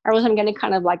energy. Or was I'm getting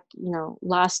kind of like, you know,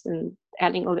 lost and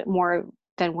adding a little bit more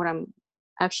than what I'm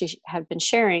actually have been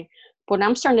sharing. But what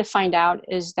I'm starting to find out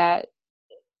is that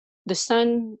the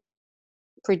sun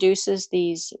produces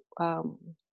these, I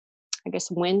guess,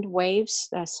 wind waves,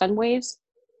 sun waves,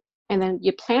 and then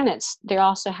your planets, they're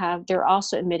also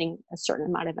emitting a certain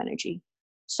amount of energy.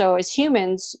 So as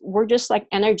humans, we're just like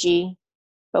energy,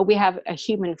 but we have a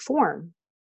human form.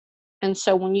 And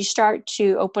so when you start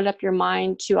to open up your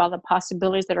mind to all the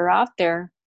possibilities that are out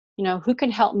there, you know, who can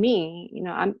help me? You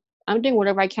know, I'm doing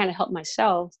whatever I can to help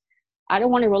myself. I don't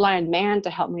want to rely on man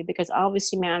to help me, because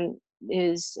obviously man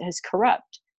is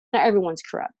corrupt. Not everyone's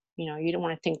corrupt. You know, you don't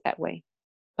want to think that way.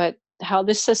 But how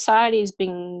this society is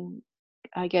being,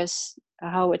 I guess,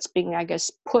 how it's being, I guess,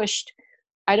 pushed,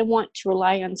 I don't want to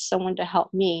rely on someone to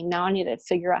help me. Now I need to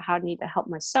figure out how I need to help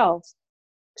myself.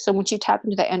 So once you tap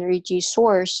into the energy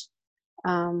source,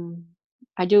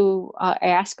 I do, I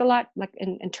ask a lot, like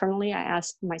internally, I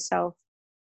ask myself,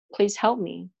 please help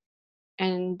me.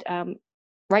 And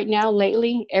right now,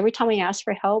 lately, every time I ask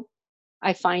for help,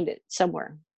 I find it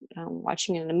somewhere.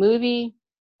 Watching it in a movie,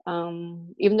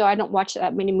 even though I don't watch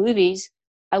that many movies,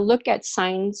 I look at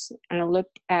signs and I look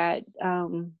at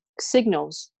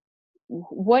signals.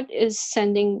 What is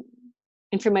sending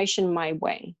information my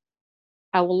way?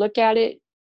 I will look at it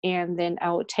and then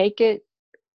I will take it.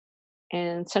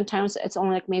 And sometimes it's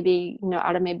only like maybe, you know,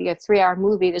 out of maybe a 3-hour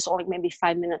movie, there's only maybe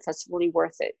 5 minutes that's really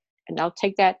worth it. And I'll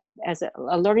take that as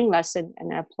a learning lesson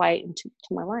and apply it into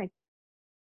my life.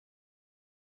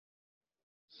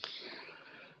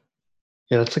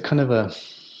 Yeah, that's a kind of a,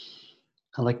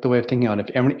 I like the way of thinking on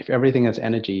it. If everything is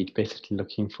energy, it's basically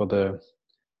looking for the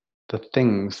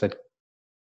things that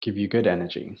give you good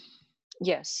energy.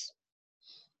 Yes.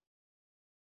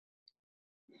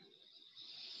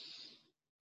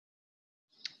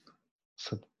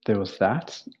 So there was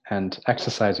that, and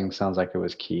exercising sounds like it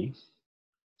was key.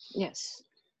 Yes.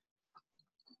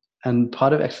 And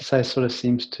part of exercise sort of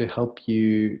seems to help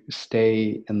you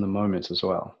stay in the moment as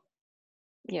well.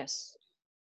 Yes.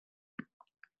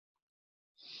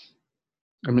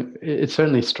 I mean, it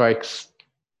certainly strikes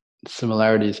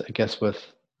similarities, I guess, with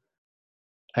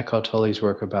Eckhart Tolle's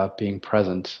work about being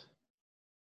present.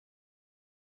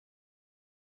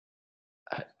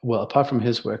 Well, apart from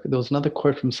his work, there was another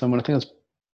quote from someone, I think it was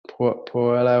Paulo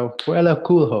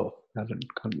Coelho,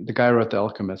 the guy who wrote The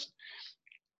Alchemist,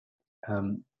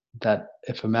 that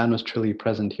if a man was truly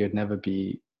present, he would never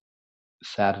be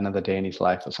sad another day in his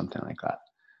life, or something like that.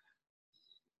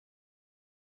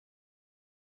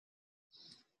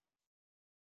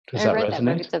 Does that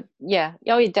resonate? That book. Yeah.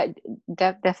 Oh, yeah,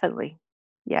 definitely.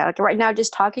 Yeah. Like right now,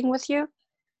 just talking with you,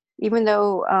 even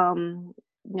though,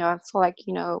 you know, I feel like,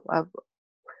 you know,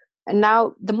 and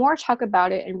now the more I talk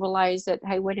about it and realize that,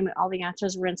 hey, wait a minute, all the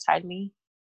answers were inside me.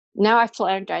 Now I feel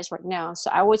energized right now. So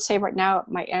I would say right now,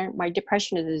 my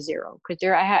depression is a 0, because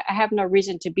I have no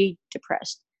reason to be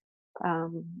depressed.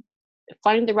 Um,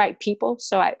 Finding the right people.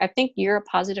 So I think you're a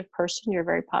positive person. You're a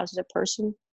very positive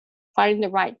person. Finding the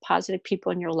right positive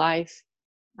people in your life.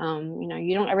 You know,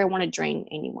 you don't ever want to drain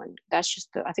anyone. That's just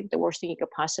I think the worst thing you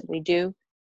could possibly do.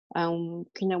 You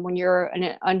know, when you're in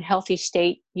an unhealthy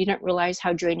state, you don't realize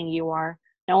how draining you are,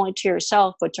 not only to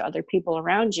yourself, but to other people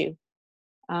around you.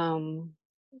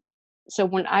 So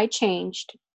when I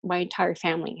changed, my entire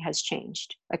family has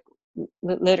changed, like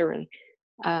literally.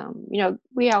 You know,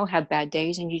 we all have bad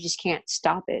days and you just can't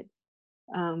stop it.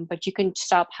 But you can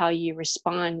stop how you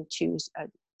respond to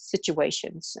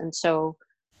situations. And so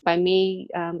by me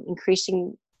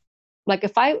increasing, like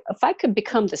if I could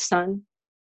become the sun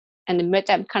and emit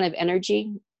that kind of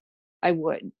energy, I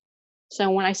would. So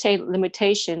when I say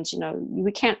limitations,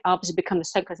 we can't obviously become the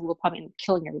sun because we'll probably end up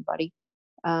killing everybody.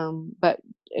 But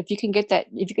if you can get that,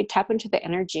 if you could tap into the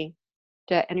energy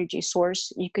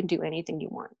source, you can do anything you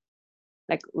want.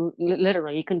 Like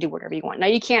literally, you can do whatever you want. Now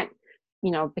you can't,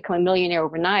 become a millionaire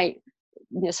overnight.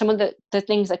 Some of the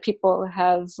things that people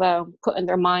have put in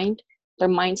their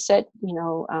mindset,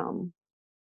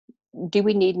 do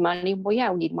we need money? Well,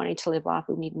 yeah, we need money to live off.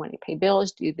 We need money to pay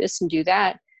bills, do this and do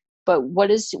that. But what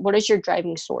is your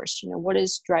driving source? What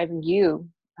is driving you?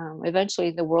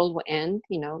 Eventually the world will end,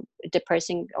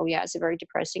 depressing. Oh yeah, it's very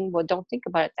depressing. Well, don't think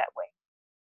about it that way.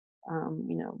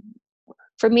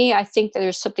 For me, I think that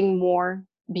there's something more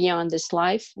beyond this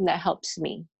life, and that helps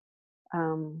me.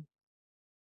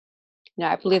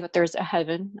 I believe that there's a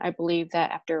heaven. I believe that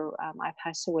after I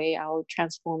pass away, I'll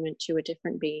transform into a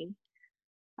different being.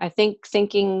 I think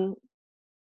thinking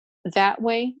that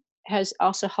way has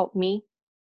also helped me,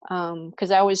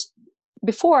 because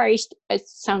it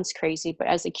sounds crazy, but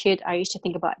as a kid, I used to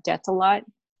think about death a lot.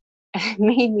 And it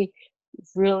made me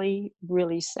really,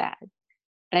 really sad.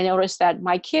 And I noticed that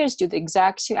my kids do the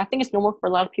exact same. I think it's normal for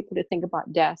a lot of people to think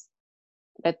about death,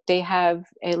 that they have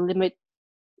a limit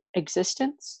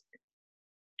existence.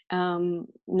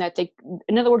 That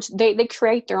in other words, they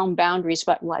create their own boundaries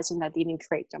without realizing that they didn't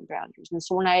create their own boundaries. And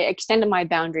so when I extended my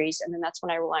boundaries, and then that's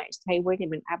when I realized, hey, wait a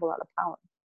minute, I have a lot of power.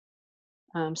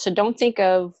 So don't think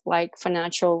of like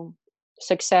financial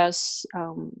success.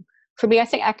 For me, I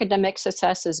think academic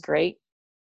success is great.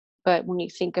 But when you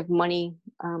think of money,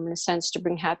 in a sense, to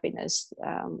bring happiness,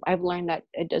 I've learned that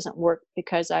it doesn't work,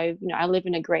 because I live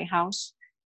in a great house.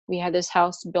 We had this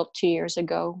house built 2 years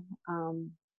ago,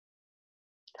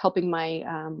 helping my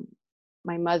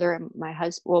mother and my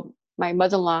husband, well, my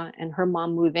mother-in-law and her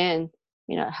mom move in,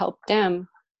 help them.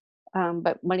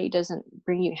 But money doesn't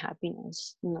bring you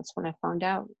happiness. And that's when I found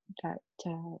out that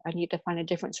I need to find a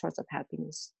different source of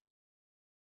happiness.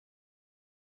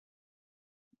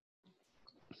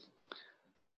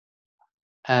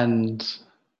 And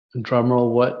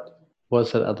drumroll, what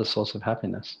was that other source of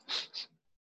happiness?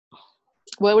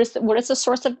 What is the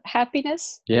source of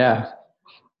happiness? Yeah.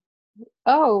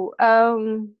 Oh,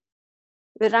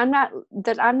 that I'm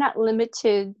not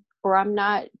limited, or I'm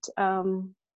not.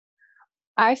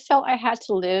 I felt I had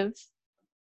to live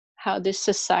how this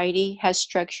society has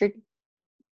structured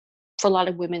for a lot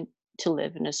of women to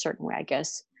live in a certain way, I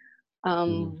guess.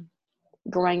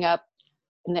 Growing up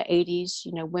in the 80s,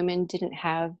 women didn't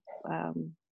have a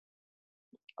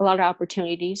lot of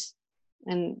opportunities.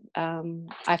 And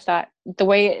I thought the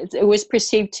way it was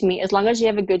perceived to me, as long as you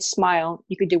have a good smile,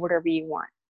 you could do whatever you want.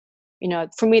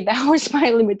 For me, that was my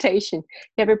limitation.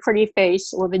 You have a pretty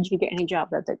face, well, then you can get any job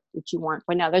that you want.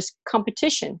 But now there's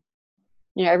competition.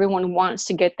 Everyone wants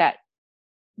to get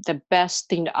the best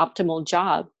thing, the optimal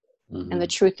job. Mm-hmm. And the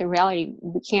truth and reality,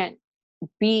 we can't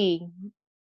be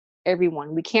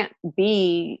everyone. We can't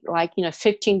be like,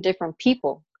 15 different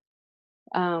people.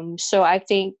 So I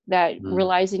think that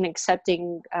realizing,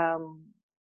 accepting,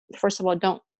 first of all,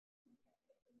 don't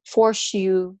force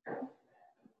you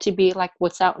to be like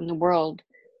what's out in the world.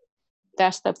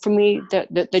 That's for me,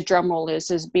 the drum roll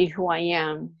is be who I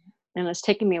am. And it's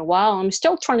taken me a while. I'm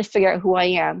still trying to figure out who I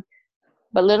am.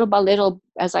 But little by little,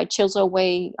 as I chisel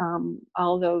away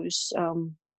all those,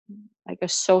 like a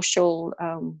social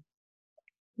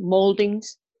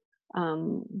moldings,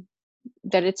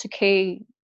 that it's okay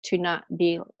to not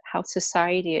be how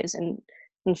society is. And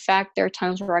in fact, there are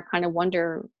times where I kind of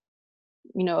wonder,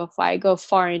 if I go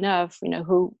far enough,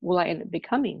 who will I end up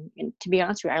becoming? And to be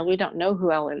honest with you, I really don't know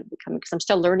who I'll end up becoming, because I'm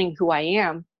still learning who I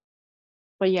am.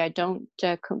 But yeah, don't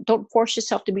force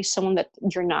yourself to be someone that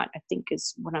you're not, I think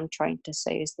is what I'm trying to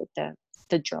say, is that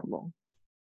the drum roll.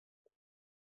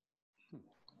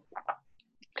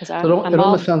 Because I'm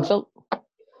all sounds...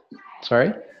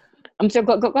 Sorry? I'm sorry,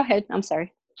 go ahead. I'm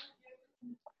sorry.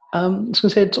 I was going to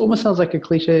say, it almost sounds like a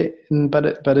cliche, but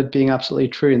it being absolutely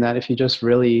true, in that if you just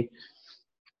really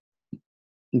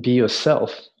be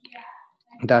yourself,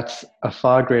 that's a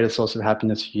far greater source of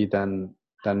happiness for you than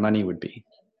money would be.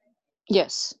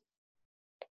 Yes.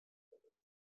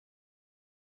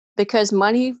 Because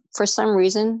money, for some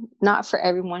reason, not for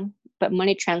everyone, but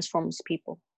money transforms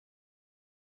people.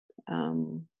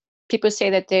 People say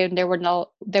that they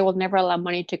will never allow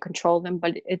money to control them,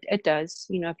 but it does.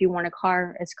 If you want a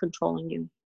car, it's controlling you.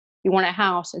 You want a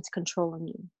house, it's controlling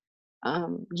you.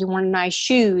 You want nice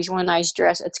shoes, you want a nice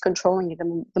dress, it's controlling you.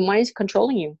 The money's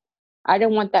controlling you. I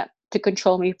didn't want that to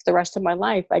control me for the rest of my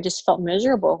life. I just felt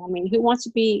miserable. I mean, who wants to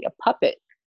be a puppet?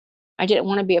 I didn't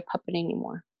want to be a puppet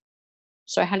anymore.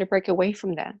 So I had to break away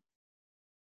from that.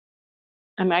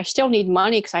 I mean, I still need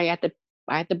money because I had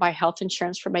to buy health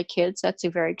insurance for my kids. That's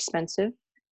very expensive.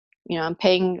 You know, I'm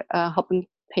paying, helping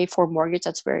pay for a mortgage.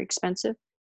 That's very expensive.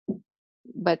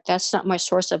 But that's not my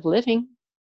source of living.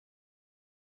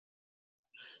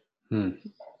 Hmm.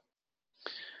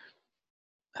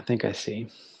 I think I see.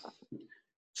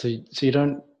 So you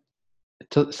don't.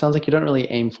 It sounds like you don't really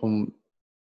aim for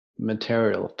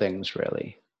material things,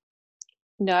 really.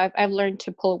 No, I've learned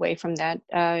to pull away from that.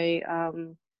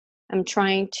 I'm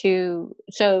trying to.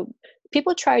 So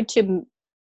people try to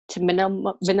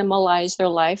minimalize their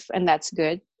life, and that's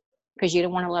good because you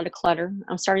don't want a lot of clutter.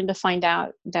 I'm starting to find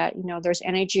out that there's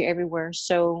energy everywhere.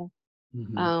 So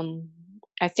Mm-hmm. um,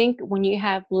 I think when you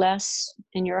have less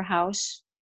in your house,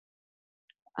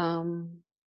 um,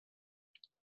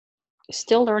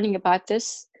 still learning about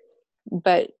this,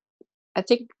 but I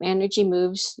think energy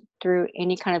moves through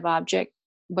any kind of object.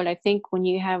 But I think when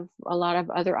you have a lot of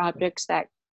other objects that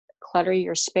clutter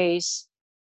your space,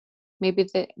 maybe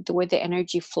the way the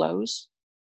energy flows.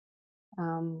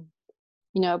 Um,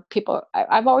 people.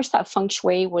 I've always thought feng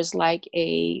shui was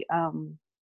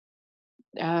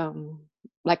um,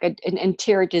 like an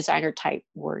interior designer type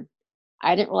word.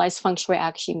 I didn't realize feng shui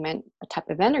actually meant a type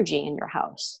of energy in your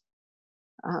house.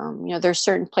 There's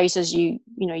certain places you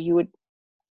would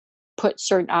put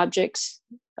certain objects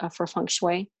for feng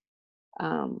shui.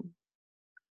 Um,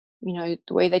 the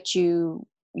way that you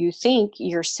think,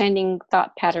 you're sending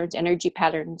thought patterns, energy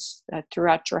patterns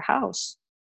throughout your house.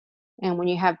 And when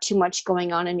you have too much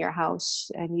going on in your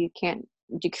house and you can't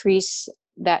decrease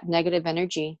that negative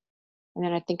energy, and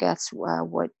then I think that's what,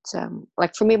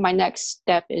 like for me, my next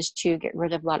step is to get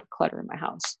rid of a lot of clutter in my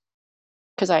house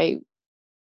because I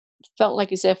felt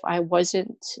like as if I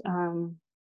wasn't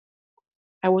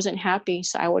happy,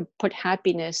 so I would put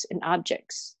happiness in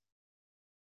objects.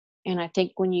 And I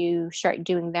think when you start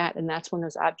doing that, and that's when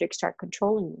those objects start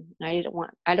controlling you. And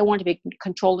I don't want to be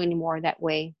controlled anymore that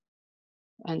way.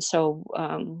 And so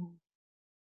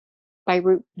by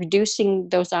reducing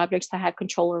those objects that have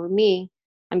control over me,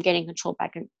 I'm getting control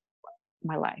back in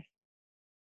my life.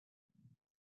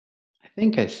 I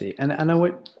think I see. And Anna,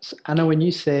 when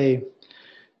you say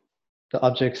the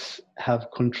objects have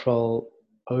control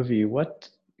over you, what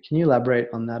can you elaborate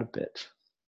on that a bit?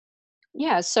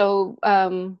 Yeah. So,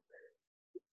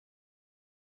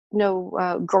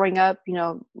 growing up,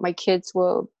 my kids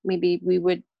we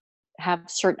would have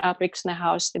certain objects in the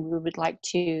house that we would like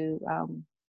to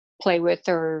play with,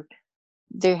 or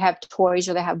they have toys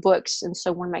or they have books. And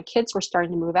so when my kids were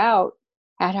starting to move out,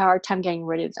 I had a hard time getting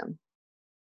rid of them.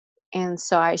 And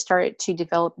so I started to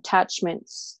develop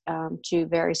attachments to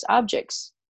various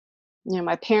objects.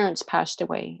 My parents passed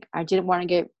away. I didn't want to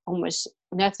get almost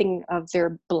nothing of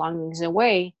their belongings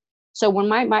away. So when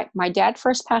my dad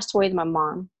first passed away, my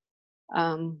mom,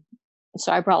 um,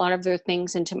 so I brought a lot of their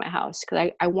things into my house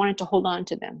because I wanted to hold on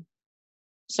to them.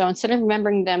 So instead of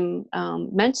remembering them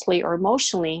mentally or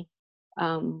emotionally,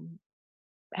 um,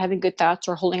 having good thoughts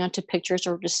or holding on to pictures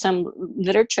or just some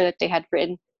literature that they had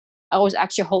written, I was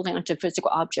actually holding on to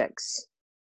physical objects.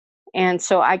 And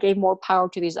so I gave more power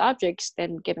to these objects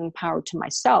than giving power to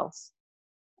myself.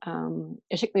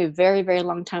 It took me a very, very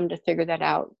long time to figure that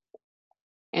out.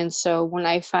 And so when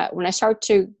I started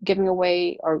to giving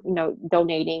away or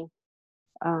donating,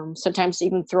 sometimes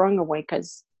even throwing away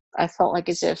because I felt like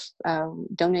as if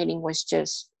donating was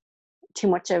just too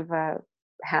much of a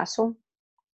hassle.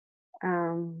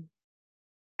 Um,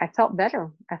 I felt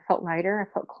better. I felt lighter.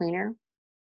 I felt cleaner.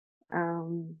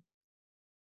 Um,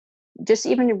 just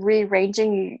even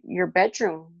rearranging your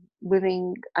bedroom,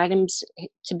 moving items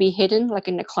to be hidden, like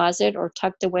in the closet or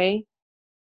tucked away,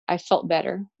 I felt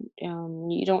better.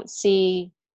 You don't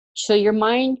see, so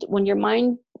when your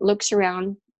mind looks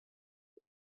around,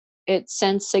 it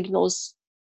sends signals,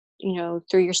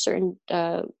 through your certain,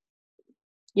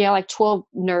 yeah, like 12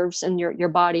 nerves in your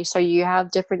body. So you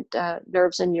have different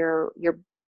nerves in your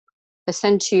that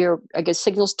send to your, I guess,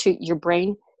 signals to your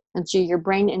brain, and so your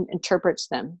brain interprets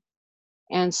them.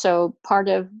 And so part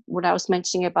of what I was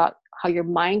mentioning about how your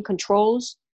mind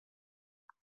controls,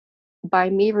 by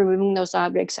me removing those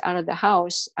objects out of the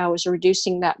house, I was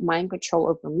reducing that mind control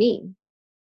over me.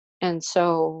 And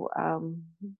so,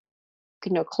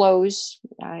 clothes,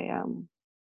 I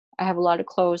have a lot of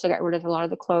clothes. I got rid of a lot of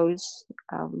the clothes.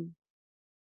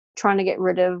 Trying to get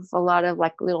rid of a lot of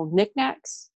like little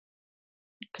knickknacks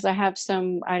because I have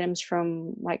some items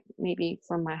from like maybe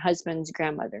from my husband's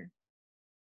grandmother.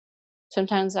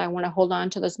 Sometimes I want to hold on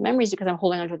to those memories because I'm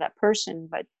holding on to that person,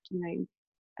 but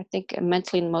I think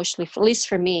mentally and emotionally, at least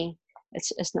for me,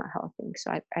 It's not healthy.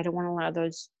 So I don't want to allow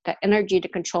that energy to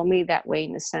control me that way,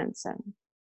 in a sense. And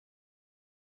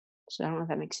so I don't know if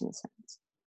that makes any sense.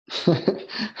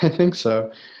 I think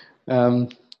so.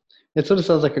 It sort of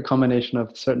sounds like a combination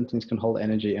of certain things can hold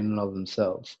energy in and of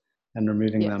themselves, and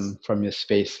removing Yes. them from your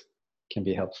space can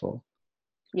be helpful.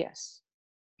 Yes.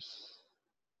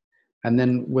 And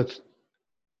then with,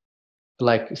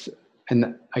 like,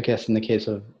 and I guess in the case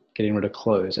of getting rid of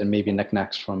clothes and maybe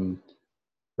knickknacks from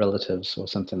relatives or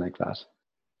something like that.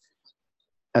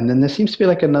 And then there seems to be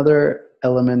like another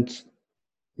element,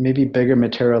 maybe bigger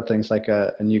material things like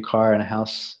a new car and a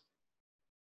house.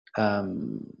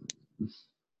 It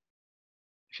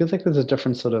feels like there's a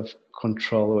different sort of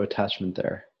control or attachment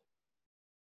there.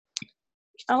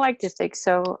 I like to think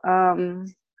so.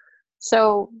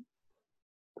 So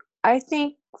I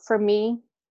think for me,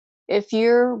 if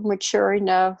you're mature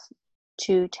enough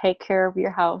to take care of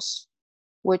your house,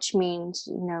 which means,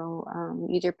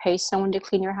 either pay someone to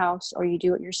clean your house or you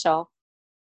do it yourself,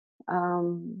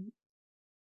 um,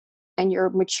 and you're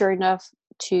mature enough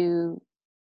to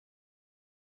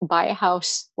buy a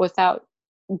house without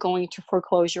going to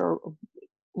foreclosure or,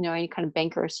 any kind of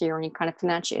bankruptcy or any kind of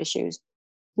financial issues,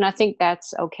 and I think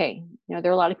that's okay.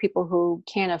 There are a lot of people who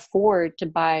can't afford to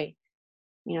buy,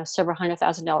 several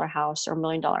 $100,000 house or $1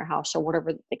 million house or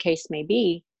whatever the case may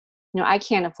be. I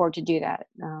can't afford to do that.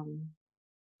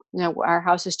 Our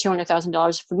house is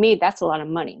 $200,000. For me, that's a lot of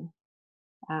money.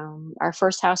 Our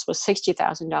first house was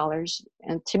 $60,000,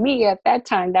 and to me at that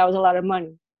time that was a lot of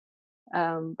money.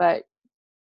 But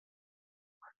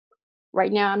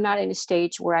right now I'm not in a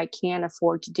stage where I can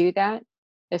afford to do that.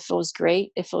 It feels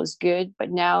great. It feels good. But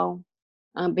now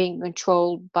I'm being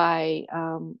controlled by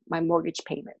my mortgage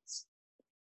payments.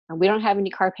 And we don't have any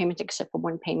car payments except for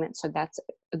one payment. So that's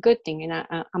a good thing. And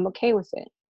I'm okay with it.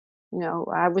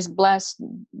 I was blessed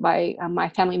by my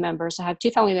family members. I have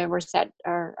two family members that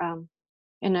are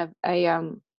in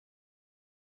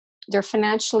they're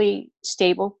financially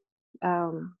stable.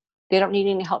 They don't need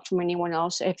any help from anyone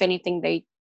else. If anything, they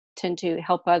tend to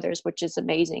help others, which is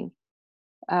amazing.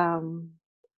 Um,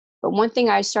 but one thing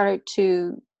I started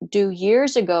to do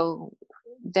years ago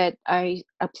that I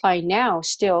apply now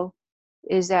still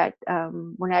is that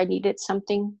when I needed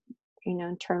something,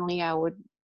 internally, I would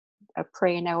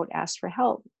pray and I would ask for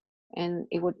help. And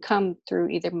it would come through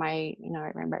either my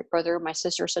brother or my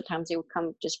sister. Sometimes it would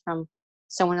come just from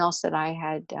someone else that I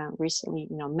had recently,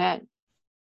 met.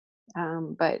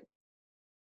 But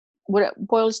what it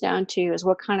boils down to is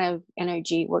what kind of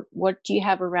energy, what do you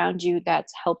have around you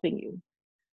that's helping you?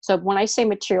 So when I say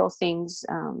material things,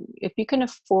 if you can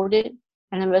afford it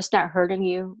and if it's not hurting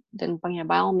you, then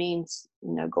by all means,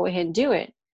 go ahead and do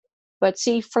it. But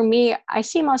see, for me, I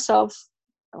see myself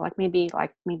like maybe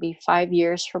 5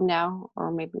 years from now,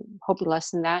 or maybe hopefully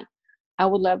less than that. I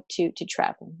would love to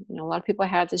travel. A lot of people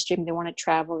have this dream. They want to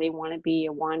travel. They want to be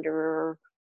a wanderer,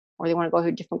 or they want to go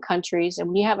to different countries. And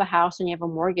when you have a house and you have a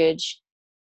mortgage,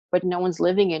 but no one's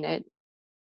living in it,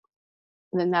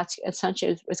 then that's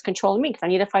essentially it's controlling me, because I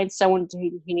need to find someone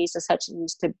who needs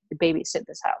to babysit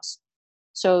this house.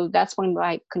 So that's when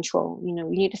I control. We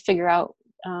need to figure out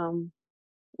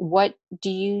what do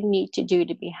you need to do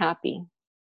to be happy.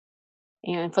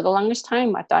 And for the longest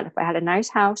time, I thought if I had a nice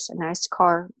house, a nice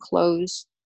car, clothes,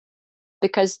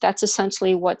 because that's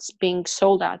essentially what's being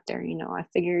sold out there. I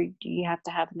figured you have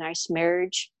to have a nice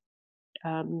marriage,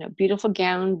 beautiful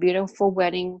gown, beautiful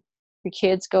wedding. Your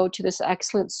kids go to this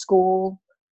excellent school.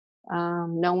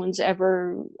 No one's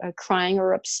ever crying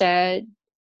or upset.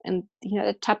 And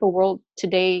the type of world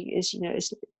today is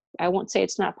I won't say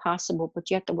it's not possible,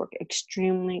 but you have to work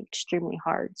extremely, extremely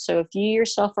hard. So if you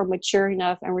yourself are mature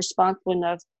enough and responsible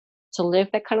enough to live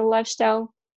that kind of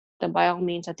lifestyle, then by all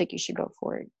means, I think you should go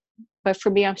for it. But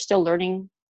for me, I'm still learning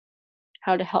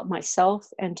how to help myself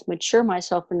and to mature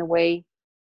myself in a way,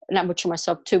 not mature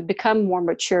myself, to become more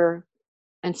mature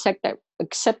and accept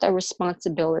that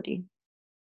responsibility.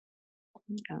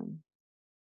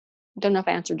 Don't know if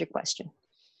I answered your question.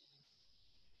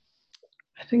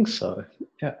 I think so.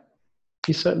 Yeah.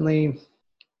 You certainly,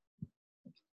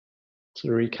 to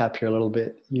recap here a little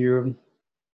bit, you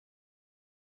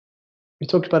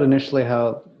talked about initially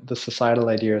how the societal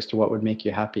idea as to what would make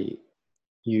you happy,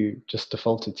 you just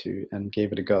defaulted to and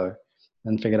gave it a go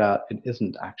and figured out it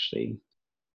isn't actually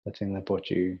the thing that brought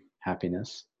you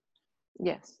happiness.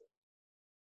 Yes.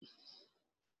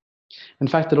 In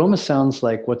fact, it almost sounds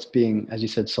like what's being, as you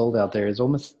said, sold out there is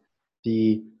almost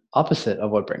the opposite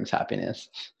of what brings happiness.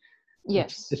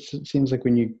 Yes. It seems like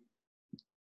when you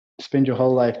spend your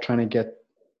whole life trying to get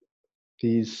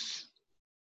these,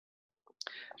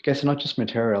 I guess, not just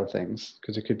material things,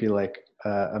 because it could be like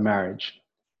a marriage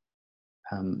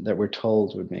that we're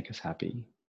told would make us happy,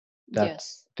 that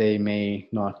Yes. they may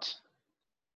not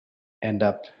end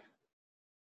up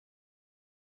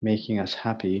making us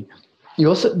happy.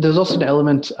 There's also an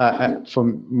element for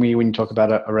me when you talk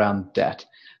about it around debt.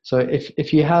 So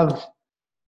if you have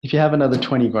another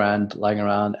 20 grand lying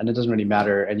around and it doesn't really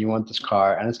matter, and you want this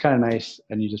car and it's kind of nice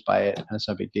and you just buy it and it's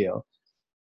no big deal.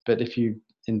 But if you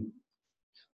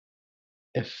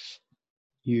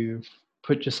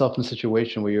put yourself in a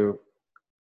situation where you're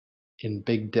in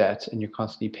big debt and you're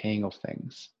constantly paying off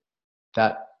things,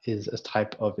 that is a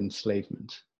type of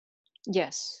enslavement.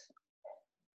 Yes.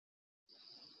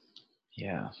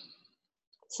 Yeah.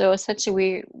 So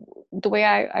essentially, the way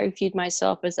I viewed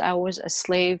myself is I was a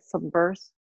slave from birth,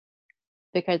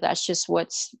 because that's just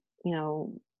what's, I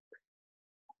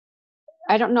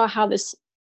don't know how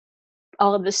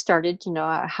all of this started,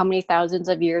 how many thousands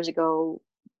of years ago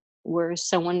where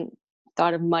someone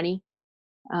thought of money.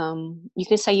 You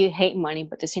can say you hate money,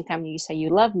 but at the same time you say you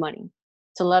love money.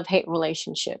 It's a love-hate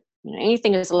relationship.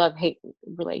 Anything is a love-hate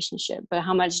relationship, but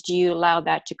how much do you allow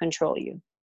that to control you?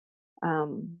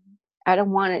 I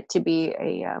don't want it to be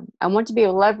I want it to be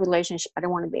a love relationship. I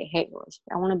don't want to be a hate relationship.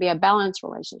 I want to be a balanced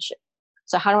relationship.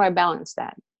 So how do I balance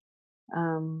that?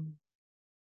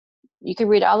 You can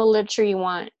read all the literature you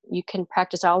want. You can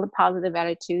practice all the positive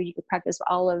attitude. You can practice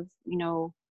all of,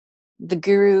 the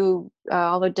guru,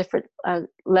 all the different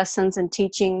lessons and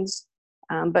teachings.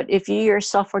 But if you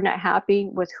yourself are not happy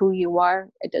with who you are,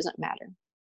 it doesn't matter.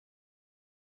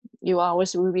 You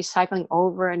always will be cycling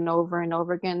over and over and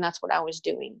over again. That's what I was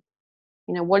doing.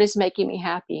 What is making me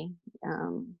happy?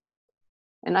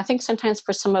 And I think sometimes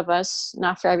for some of us,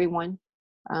 not for everyone,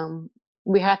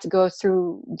 we have to go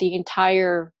through the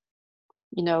entire,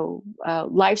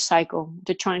 life cycle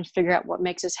to try and figure out what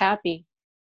makes us happy.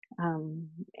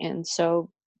 And so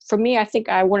for me, I think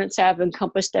I wouldn't say I've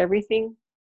encompassed everything,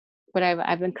 but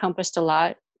I've encompassed a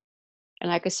lot.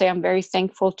 And I could say I'm very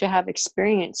thankful to have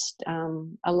experienced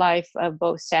a life of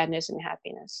both sadness and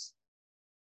happiness.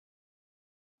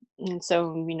 And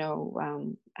so,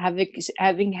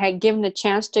 having had given the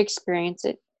chance to experience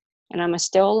it, and I'm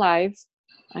still alive,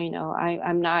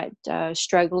 I'm not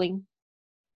struggling.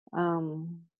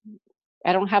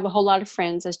 I don't have a whole lot of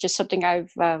friends. It's just something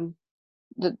I've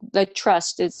the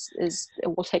trust is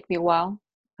it will take me a while.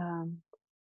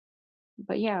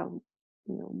 But yeah,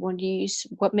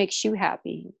 what makes you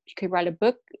happy? You could write a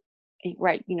book, and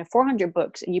write 400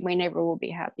 books, and you may never will be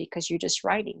happy because you're just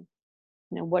writing.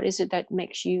 What is it that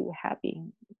makes you happy?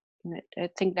 And I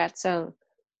think that's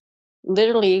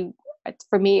literally,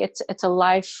 for me, it's a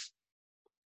life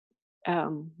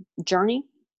journey.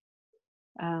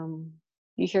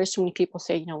 You hear so many people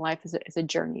say, life is a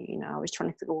journey. I was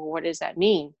trying to figure, well, what does that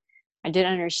mean? I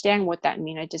didn't understand what that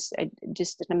mean. It just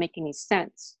didn't make any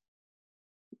sense.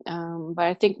 But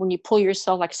I think when you pull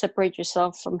yourself, like separate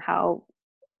yourself from how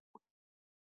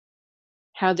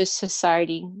this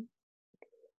society.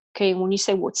 Okay, when you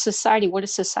say what society, what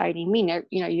does society mean?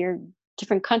 Your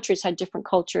different countries had different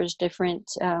cultures,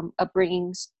 different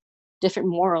upbringings, different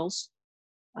morals.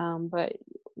 But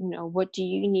what do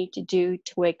you need to do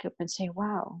to wake up and say,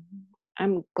 wow,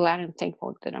 I'm glad and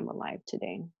thankful that I'm alive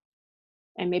today?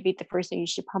 And maybe the first thing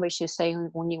you probably should say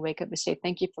when you wake up is say,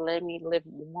 thank you for letting me live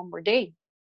one more day.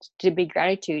 To be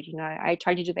gratitude. I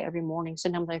try to do that every morning.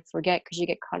 Sometimes I forget because you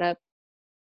get caught up.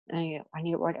 I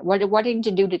need what do I need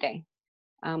to do today?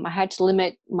 I had to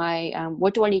limit my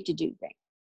what do I need to do today?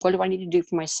 What do I need to do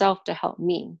for myself to help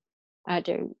me? I had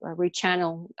to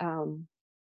rechannel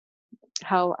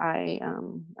how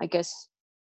I guess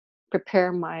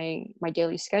prepare my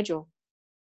daily schedule.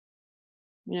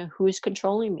 Who's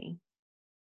controlling me?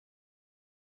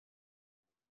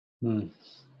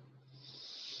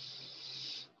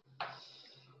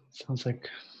 Sounds like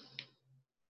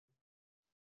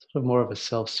sort of more of a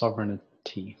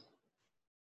self-sovereignty.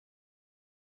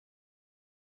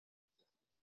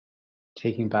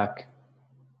 Taking back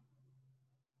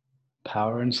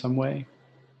power in some way.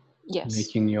 Yes.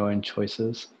 Making your own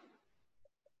choices.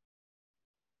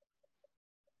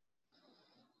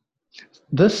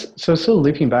 So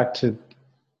looping back to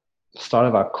the start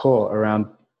of our call around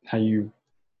how you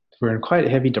were in quite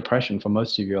heavy depression for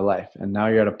most of your life, and now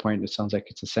you're at a point, it sounds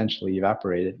like it's essentially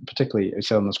evaporated, particularly you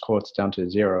said on this call it's down to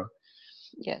zero.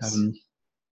 Yes.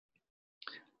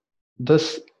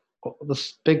 This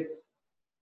big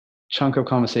chunk of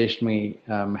conversation we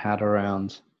had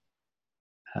around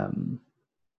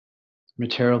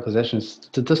material possessions,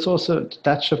 did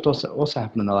that shift also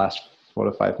happen in the last 4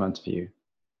 to 5 months for you?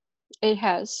 It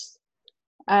has.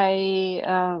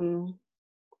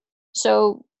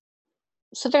 So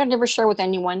something I never share with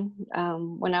anyone.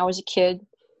 When I was a kid,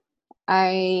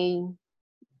 I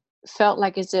felt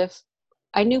like as if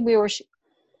I knew we were,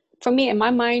 for me, in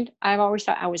my mind, I've always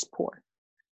thought I was poor.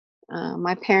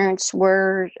 My parents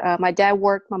were, my dad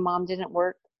worked, my mom didn't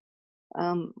work.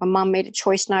 My mom made a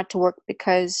choice not to work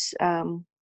because, living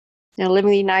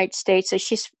in the United States, so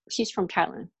she's from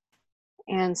Thailand.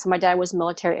 And so my dad was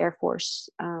military Air Force.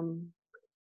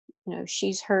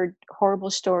 She's heard horrible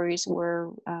stories where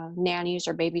nannies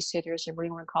or babysitters, or whatever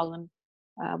you want to call them,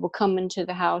 will come into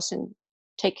the house and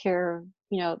take care of,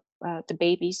 the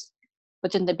babies,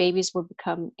 but then the babies would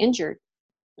become injured.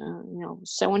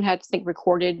 Someone had, I think,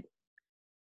 recorded,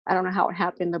 I don't know how it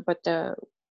happened, but the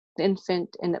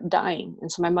infant ended up dying.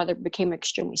 And so my mother became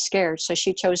extremely scared. So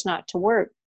she chose not to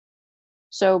work.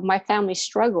 So my family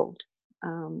struggled.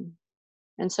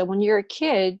 And so when you're a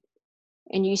kid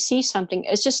and you see something,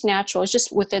 it's just natural. It's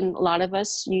just within a lot of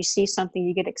us. You see something,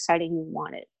 you get excited, you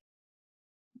want it.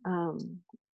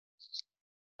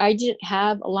 I didn't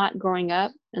have a lot growing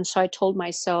up. And so I told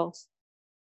myself,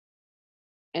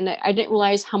 and I didn't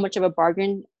realize how much of a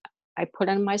bargain I put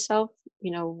on myself.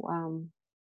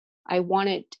 I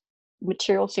wanted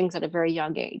material things at a very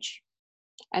young age,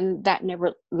 and that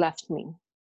never left me.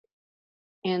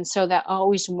 And so that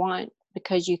always want,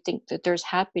 because you think that there's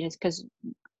happiness,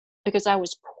 because I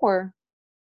was poor,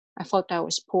 I felt I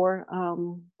was poor.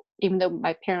 Even though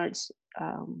my parents,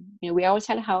 we always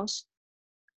had a house,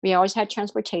 we always had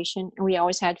transportation, and we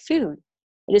always had food.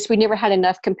 It just, we never had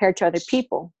enough compared to other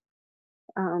people.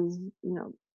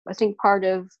 I think part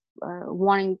of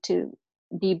wanting to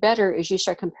be better is you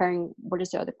start comparing, what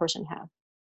does the other person have?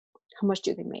 How much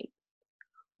do they make?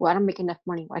 Well, I don't make enough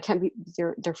money. Well, I can't be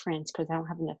their friends because I don't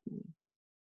have enough money.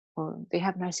 Or they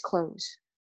have nice clothes.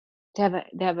 They have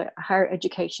a higher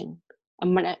education. I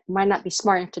might not be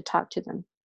smart enough to talk to them.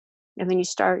 And then you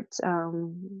start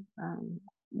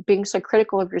being so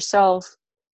critical of yourself,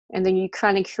 and then you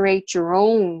kind of create your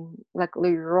own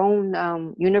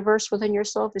universe within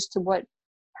yourself as to what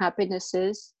happiness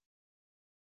is.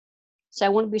 So I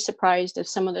wouldn't be surprised if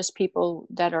some of those people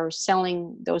that are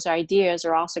selling those ideas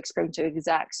are also experiencing the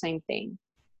exact same thing,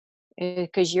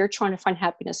 because you're trying to find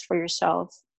happiness for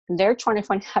yourself and they're trying to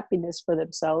find happiness for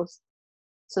themselves.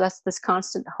 So that's this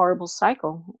constant horrible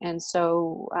cycle. And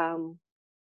so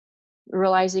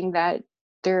realizing that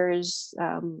there's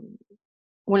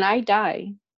when I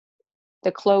die,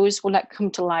 the clothes will not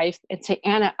come to life and say,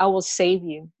 Anna, I will save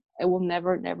you. It will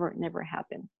never, never, never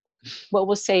happen. What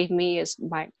will save me is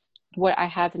what I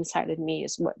have inside of me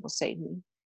is what will save me.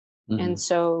 Mm-hmm. And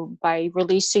so by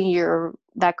releasing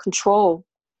that control,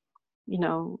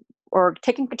 or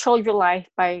taking control of your life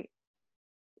by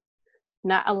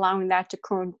not allowing that to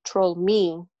control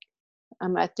me,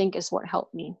 I think is what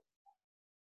helped me.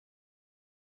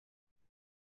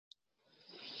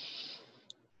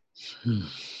 It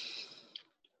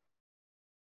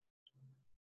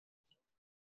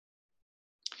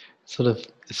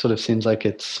sort of seems like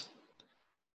it's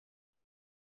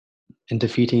in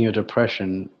defeating your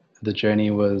depression, the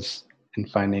journey was in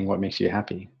finding what makes you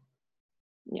happy.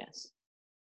 Yes.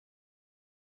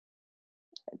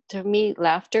 To me,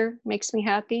 laughter makes me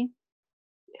happy.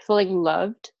 Feeling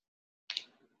loved.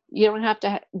 You don't have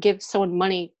to give someone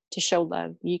money to show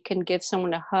love. You can give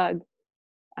someone a hug.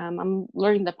 I'm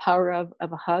learning the power of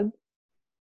a hug.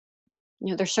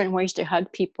 There's certain ways to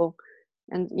hug people.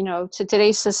 And, to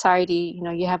today's society,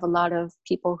 you have a lot of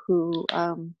people who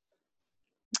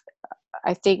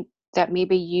I think that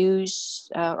maybe use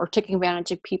or taking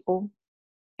advantage of people.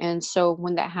 And so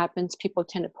when that happens, people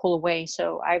tend to pull away.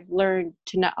 So I've learned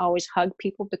to not always hug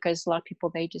people, because a lot of people,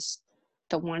 they just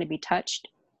don't want to be touched.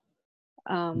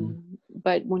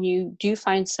 But when you do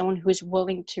find someone who's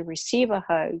willing to receive a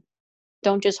hug,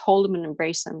 don't just hold them and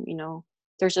embrace them.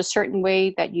 There's a certain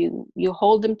way that you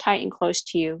hold them tight and close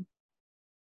to you.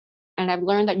 And I've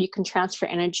learned that you can transfer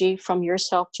energy from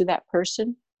yourself to that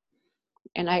person.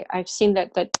 And I've seen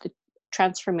that the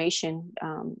transformation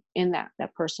in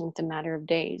that person within a matter of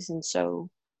days. And so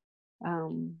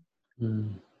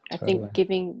I think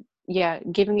giving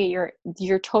it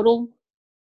your total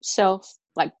self,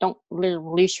 like, don't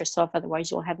release yourself, otherwise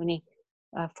you'll have any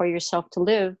for yourself to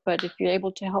live. But if you're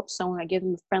able to help someone, like give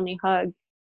them a friendly hug,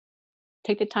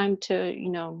 take the time to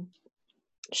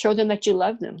show them that you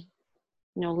love them.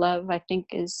 Love, I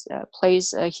think,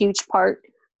 plays a huge part.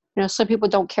 Some people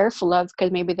don't care for love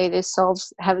because maybe they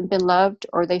themselves haven't been loved,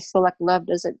 or they feel like love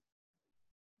doesn't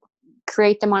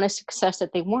create them on a success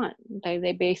that they want.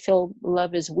 They may feel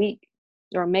love is weak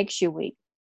or makes you weak.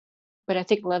 But I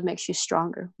think love makes you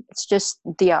stronger. It's just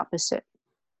the opposite.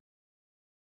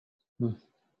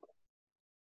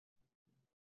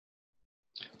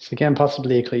 So again,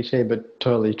 possibly a cliche, but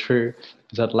totally true,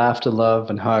 is that laughter, love,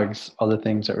 and hugs are the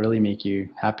things that really make you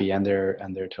happy, and they're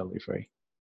totally free.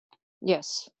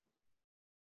 Yes.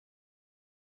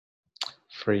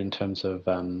 Free in terms of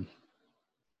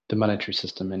the monetary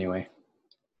system, anyway,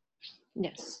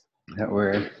 Yes. that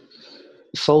we're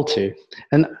sold to.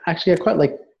 And actually, I quite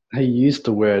like how you used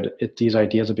the word. These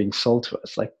ideas are being sold to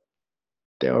us, like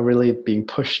they are really being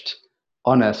pushed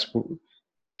on us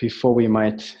before we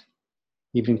might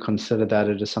even consider that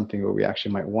it is something that we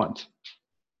actually might want.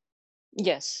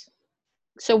 Yes.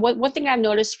 So one thing I've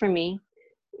noticed for me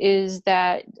is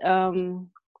that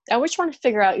I was trying to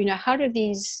figure out, how do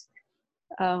these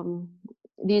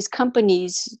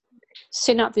companies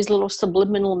send out these little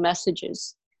subliminal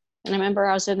messages? And I remember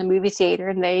I was in the movie theater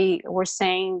and they were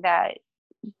saying that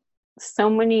so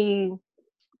many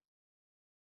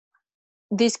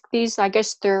these I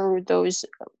guess they're those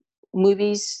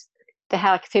movies that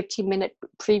had like 15-minute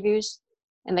previews,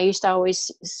 and they used to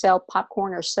always sell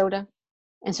popcorn or soda.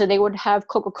 And so they would have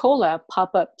Coca-Cola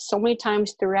pop up so many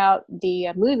times throughout the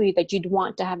movie that you'd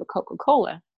want to have a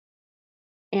Coca-Cola.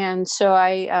 And so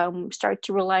I started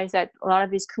to realize that a lot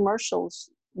of these commercials,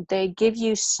 they give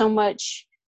you so much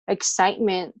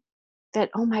excitement that,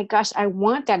 oh my gosh, I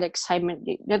want that excitement.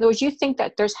 In other words, you think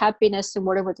that there's happiness in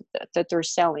whatever that they're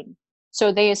selling.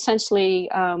 So they essentially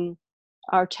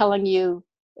are telling you,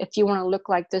 if you want to look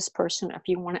like this person, if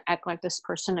you want to act like this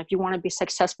person, if you want to be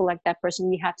successful like that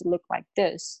person, you have to look like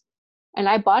this. And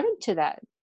I bought into that.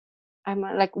 I'm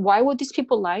like, why would these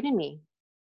people lie to me?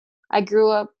 I grew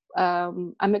up,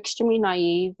 I'm an extremely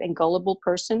naive and gullible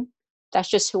person. That's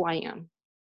just who I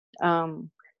am.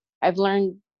 I've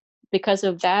learned because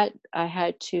of that, I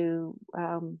had to,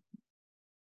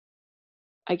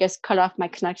 I guess, cut off my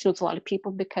connection with a lot of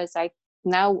people, because I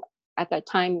now, at that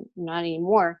time, not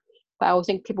anymore, but I would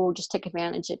think people would just take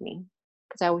advantage of me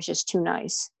because I was just too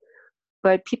nice.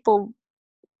 But people,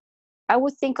 I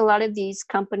would think a lot of these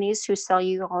companies who sell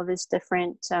you all these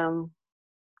different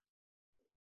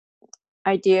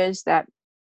ideas that,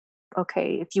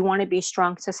 okay, if you want to be a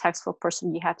strong, successful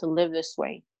person, you have to live this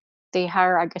way. They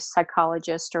hire, I guess,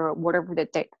 psychologists or whatever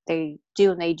that they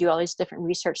do, and they do all these different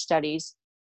research studies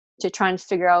to try and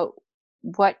figure out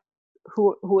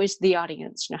who is the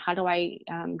audience. How do I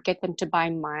get them to buy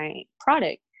my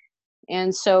product?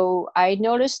 And so I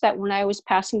noticed that when I was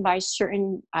passing by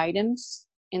certain items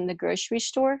in the grocery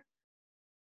store,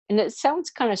 and it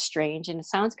sounds kind of strange and it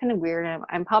sounds kind of weird.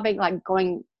 I'm probably like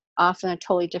going off on a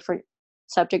totally different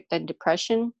subject than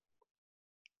depression,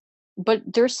 but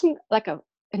there's some like an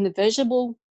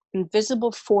invisible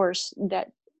force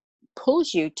that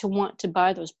pulls you to want to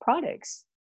buy those products.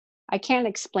 I can't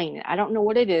explain it. I don't know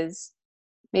what it is.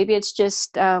 Maybe it's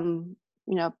just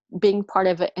being part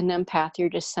of an empath. You're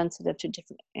just sensitive to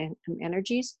different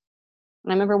energies.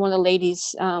 And I remember one of the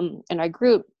ladies in our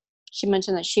group, she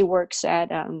mentioned that she works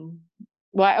at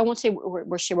well, I won't say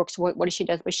where she works, what she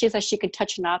does, but she says she could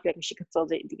touch an object and she could feel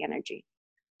the energy.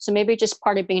 So maybe just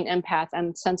part of being an empath,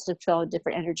 I'm sensitive to all the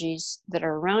different energies that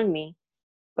are around me.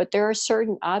 But there are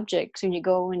certain objects when you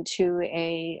go into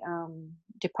a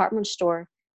department store,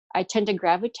 I tend to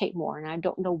gravitate more, and I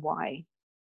don't know why.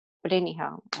 But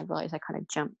anyhow, I realize I kind of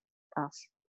jumped off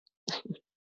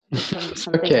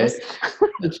something Okay. else.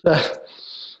 It's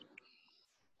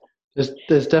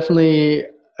there's definitely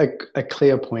a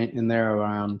clear point in there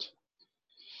around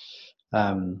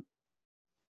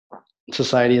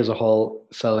society as a whole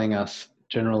selling us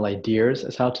general ideas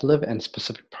as how to live and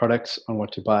specific products on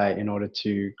what to buy in order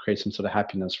to create some sort of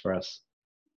happiness for us.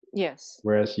 Yes.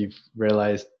 Whereas you've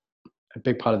realized a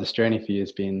big part of this journey for you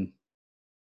has been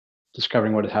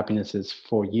discovering what happiness is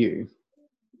for you.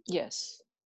 Yes.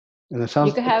 And it sounds.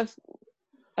 You could have.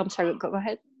 I'm sorry. Go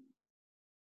ahead.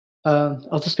 I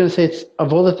was just going to say, it's,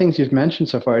 of all the things you've mentioned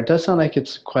so far, it does sound like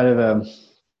it's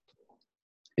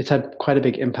it's had quite a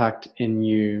big impact in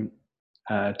you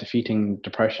defeating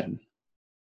depression.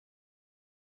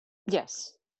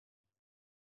 Yes.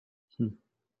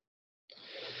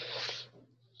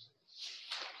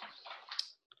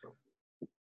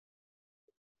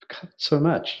 So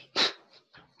much.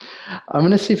 I'm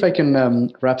going to see if I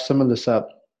can wrap some of this up.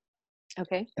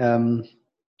 Okay.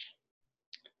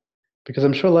 Because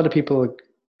I'm sure a lot of people are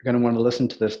going to want to listen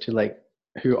to this too, like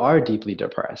who are deeply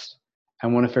depressed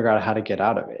and want to figure out how to get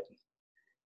out of it.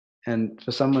 And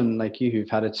for someone like you who've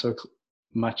had it so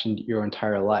much in your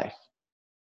entire life,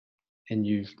 and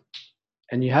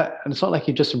and it's not like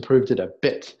you've just improved it a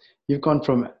bit. You've gone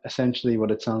from essentially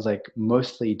what it sounds like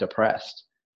mostly depressed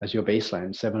as your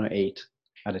baseline, 7 or 8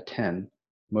 out of 10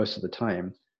 most of the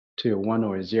time, to a 1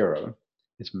 or a 0.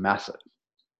 It's massive.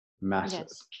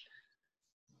 Yes.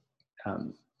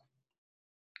 Um,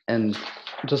 and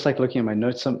just like looking at my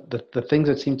notes, the things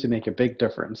that seemed to make a big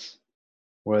difference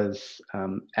was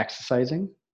exercising,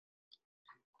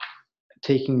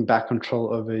 taking back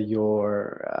control over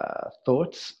your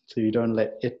thoughts, so you don't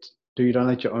let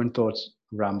your own thoughts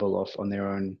ramble off on their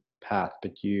own path,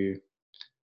 but you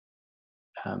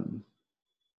um,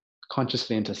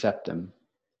 consciously intercept them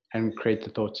and create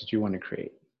the thoughts that you want to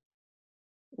create.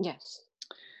 Yes.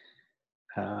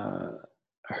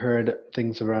 I heard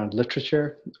things around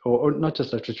literature, or not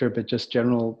just literature, but just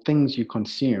general things you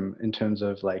consume in terms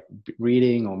of like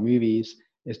reading or movies,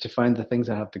 is to find the things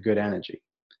that have the good energy,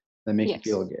 that make you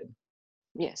feel good.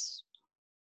 Yes.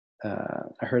 I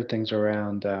heard things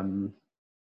around, I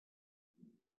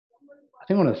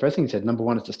think one of the first things he said, number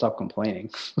one, is to stop complaining.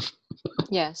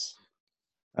 Yes.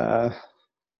 Like,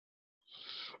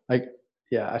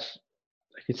 yeah, I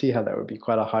can see how that would be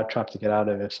quite a hard trap to get out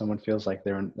of if someone feels like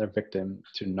they're victim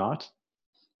to not.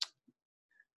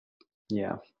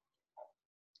 Yeah.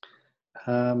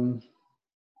 And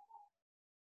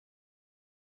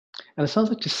it sounds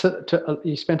like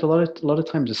you spent a lot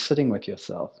of time just sitting with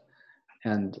yourself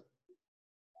and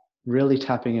really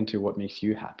tapping into what makes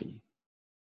you happy.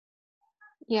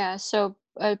 Yeah. So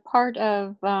a part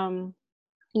of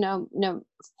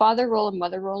father role and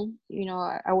mother role.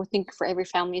 I would think for every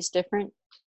family is different.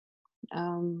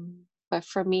 But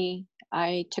for me,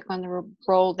 I took on the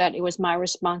role that it was my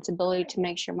responsibility to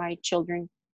make sure my children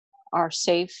are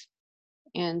safe.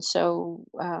 And so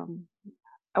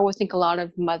I would think a lot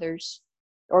of mothers,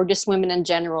 or just women in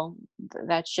general,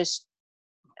 that's just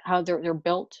how they're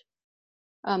built.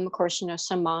 Of course,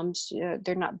 some moms,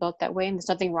 they're not built that way, and there's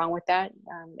nothing wrong with that.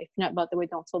 If you're not built that way,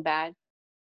 don't feel bad.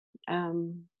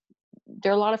 Um,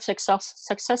 there are a lot of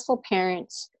successful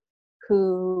parents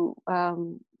who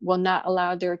will not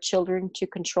allow their children to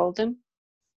control them.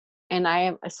 And I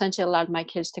have essentially allowed my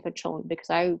kids to control them because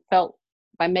I felt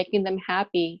by making them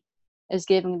happy is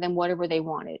giving them whatever they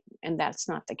wanted. And that's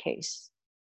not the case.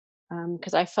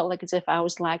 Because I felt like as if I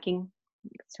was lacking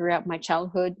throughout my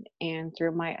childhood and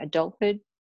through my adulthood.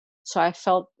 So I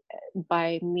felt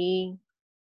by me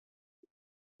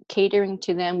catering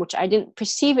to them, which I didn't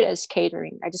perceive it as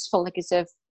catering, I just felt like as if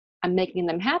I'm making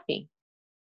them happy.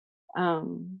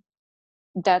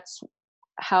 That's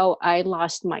how I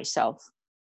lost myself.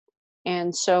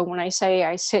 And so when I say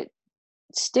I sit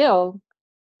still,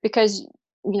 because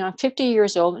I'm 50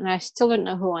 years old and I still don't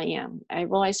know who I am. I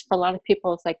realize for a lot of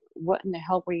people, it's like, what in the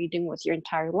hell were you doing with your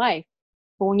entire life?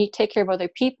 But when you take care of other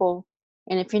people,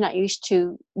 and if you're not used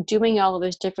to doing all of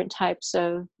those different types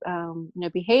of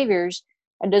behaviors,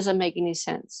 it doesn't make any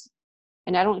sense.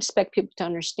 And I don't expect people to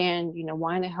understand,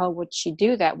 why in the hell would she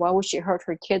do that? Why would she hurt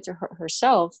her kids or hurt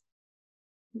herself?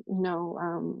 You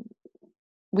know,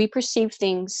 we perceive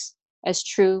things as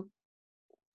true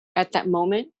at that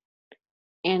moment,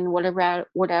 and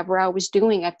whatever I was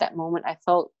doing at that moment, I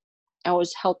felt I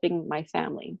was helping my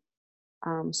family.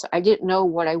 So I didn't know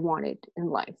what I wanted in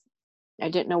life. I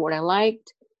didn't know what I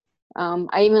liked.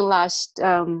 I even lost.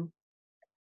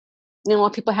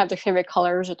 When people have their favorite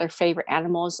colors or their favorite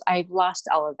animals, I've lost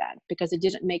all of that because it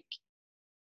didn't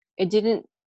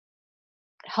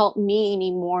help me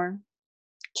anymore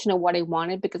to know what I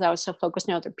wanted because I was so focused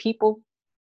on other people.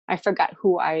 I forgot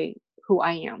who I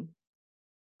am.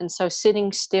 And so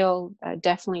sitting still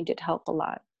definitely did help a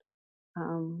lot.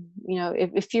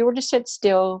 If you were to sit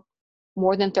still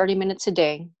more than 30 minutes a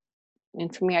day,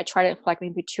 and for me, I tried it for like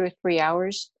maybe 2 or 3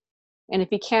 hours. And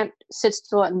if you can't sit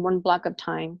still in one block of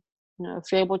time,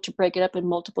 if you're able to break it up in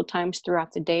multiple times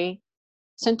throughout the day,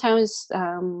 sometimes,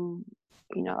 you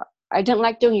know, I didn't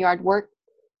like doing yard work,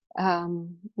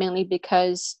 mainly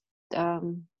because,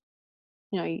 when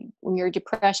you're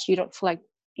depressed, you don't feel like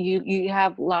you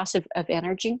have loss of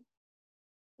energy.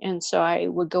 And so I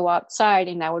would go outside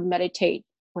and I would meditate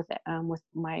with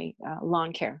my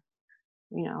lawn care.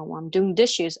 When I'm doing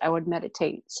dishes, I would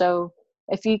meditate. So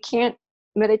if you can't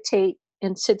meditate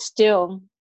and sit still,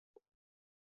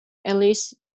 at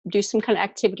least do some kind of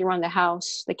activity around the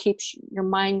house that keeps your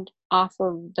mind off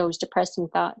of those depressing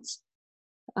thoughts.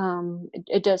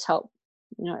 It does help.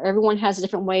 Everyone has a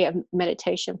different way of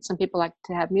meditation. Some people like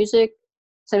to have music.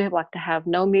 Some people like to have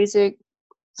no music.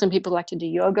 Some people like to do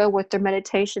yoga with their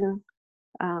meditation.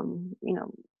 Um, you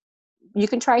know, you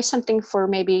can try something for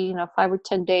maybe 5 or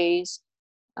 10 days,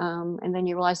 and then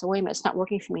you realize, oh, wait a minute, it's not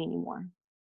working for me anymore.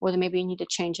 Or then maybe you need to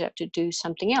change it up to do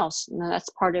something else. And that's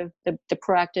part of the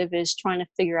proactive, is trying to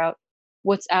figure out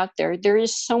what's out there. There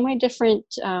is so many different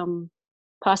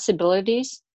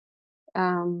possibilities,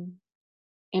 and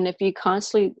if you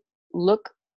constantly look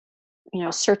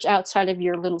search outside of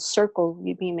your little circle,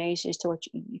 you'd be amazed as to what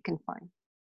you can find.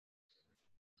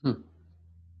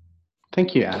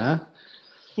 Thank you, Anna.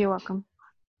 You're welcome.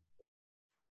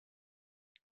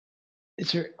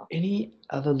 Is there any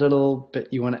other little bit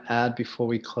you want to add before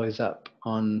we close up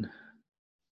on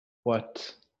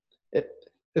what,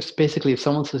 if basically if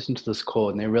someone's listening to this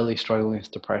call and they're really struggling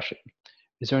with depression,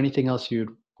 is there anything else you'd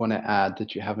want to add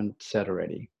that you haven't said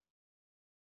already?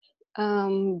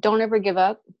 Don't ever give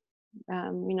up.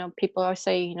 People always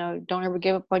say, don't ever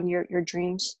give up on your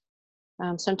dreams.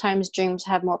 Sometimes dreams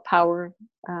have more power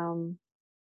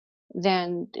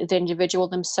than the individual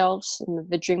themselves, and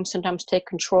the dreams sometimes take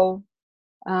control.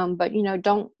 But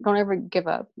don't ever give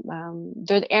up.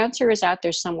 The answer is out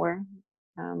there somewhere.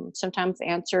 Sometimes the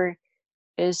answer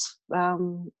is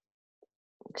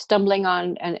stumbling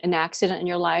on an accident in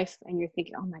your life, and you're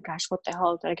thinking, oh my gosh, what the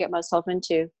hell did I get myself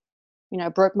into? I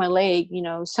broke my leg.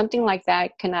 Something like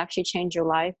that can actually change your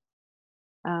life.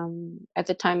 At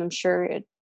the time, I'm sure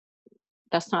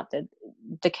that's not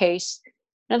the case.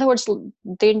 In other words,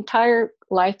 the entire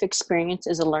life experience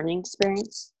is a learning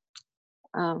experience.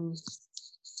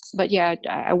 But yeah,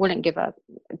 I wouldn't give up,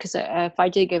 because if I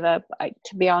did give up,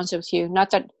 to be honest with you, not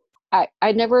that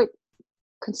I never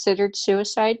considered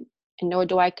suicide, and nor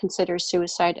do I consider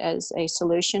suicide as a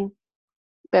solution.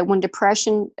 But when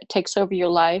depression takes over your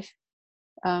life,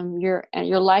 your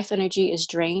life energy is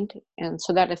drained, and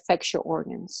so that affects your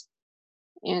organs.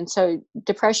 And so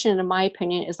depression, in my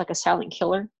opinion, is like a silent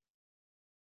killer.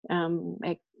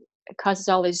 It causes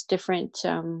all these different,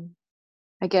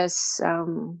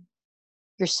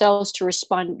 your cells to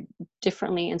respond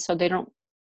differently, and so they don't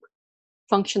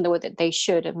function the way that they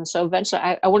should. And so eventually,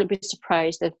 I wouldn't be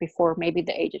surprised if before maybe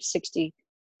the age of 60,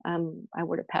 I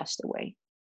would have passed away.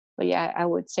 But yeah, I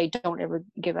would say don't ever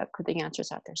give up, because the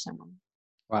answer's out there somewhere.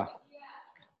 Wow,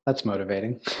 that's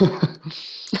motivating.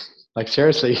 Like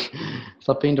seriously,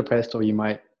 stop being depressed, or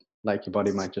your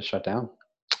body might just shut down.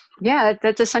 Yeah,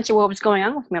 that's essentially what was going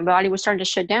on with me. My body was starting to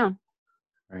shut down.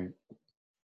 Right.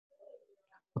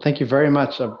 Well, thank you very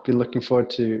much. I've been looking forward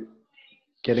to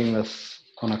getting this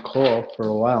on a call for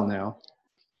a while now.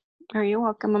 Oh, you're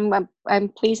welcome. I'm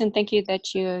pleased and thank you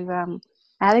that you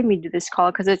added me to this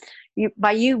call, because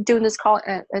by you doing this call,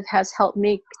 it has helped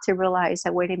me to realize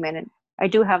that, wait a minute, I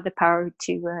do have the power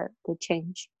to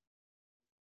change.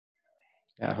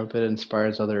 Yeah, I hope it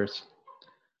inspires others.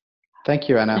 Thank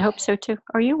you, Anna. I hope so too.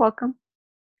 Oh, you're welcome.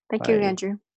 Thank you,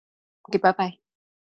 Andrew. Okay, bye-bye.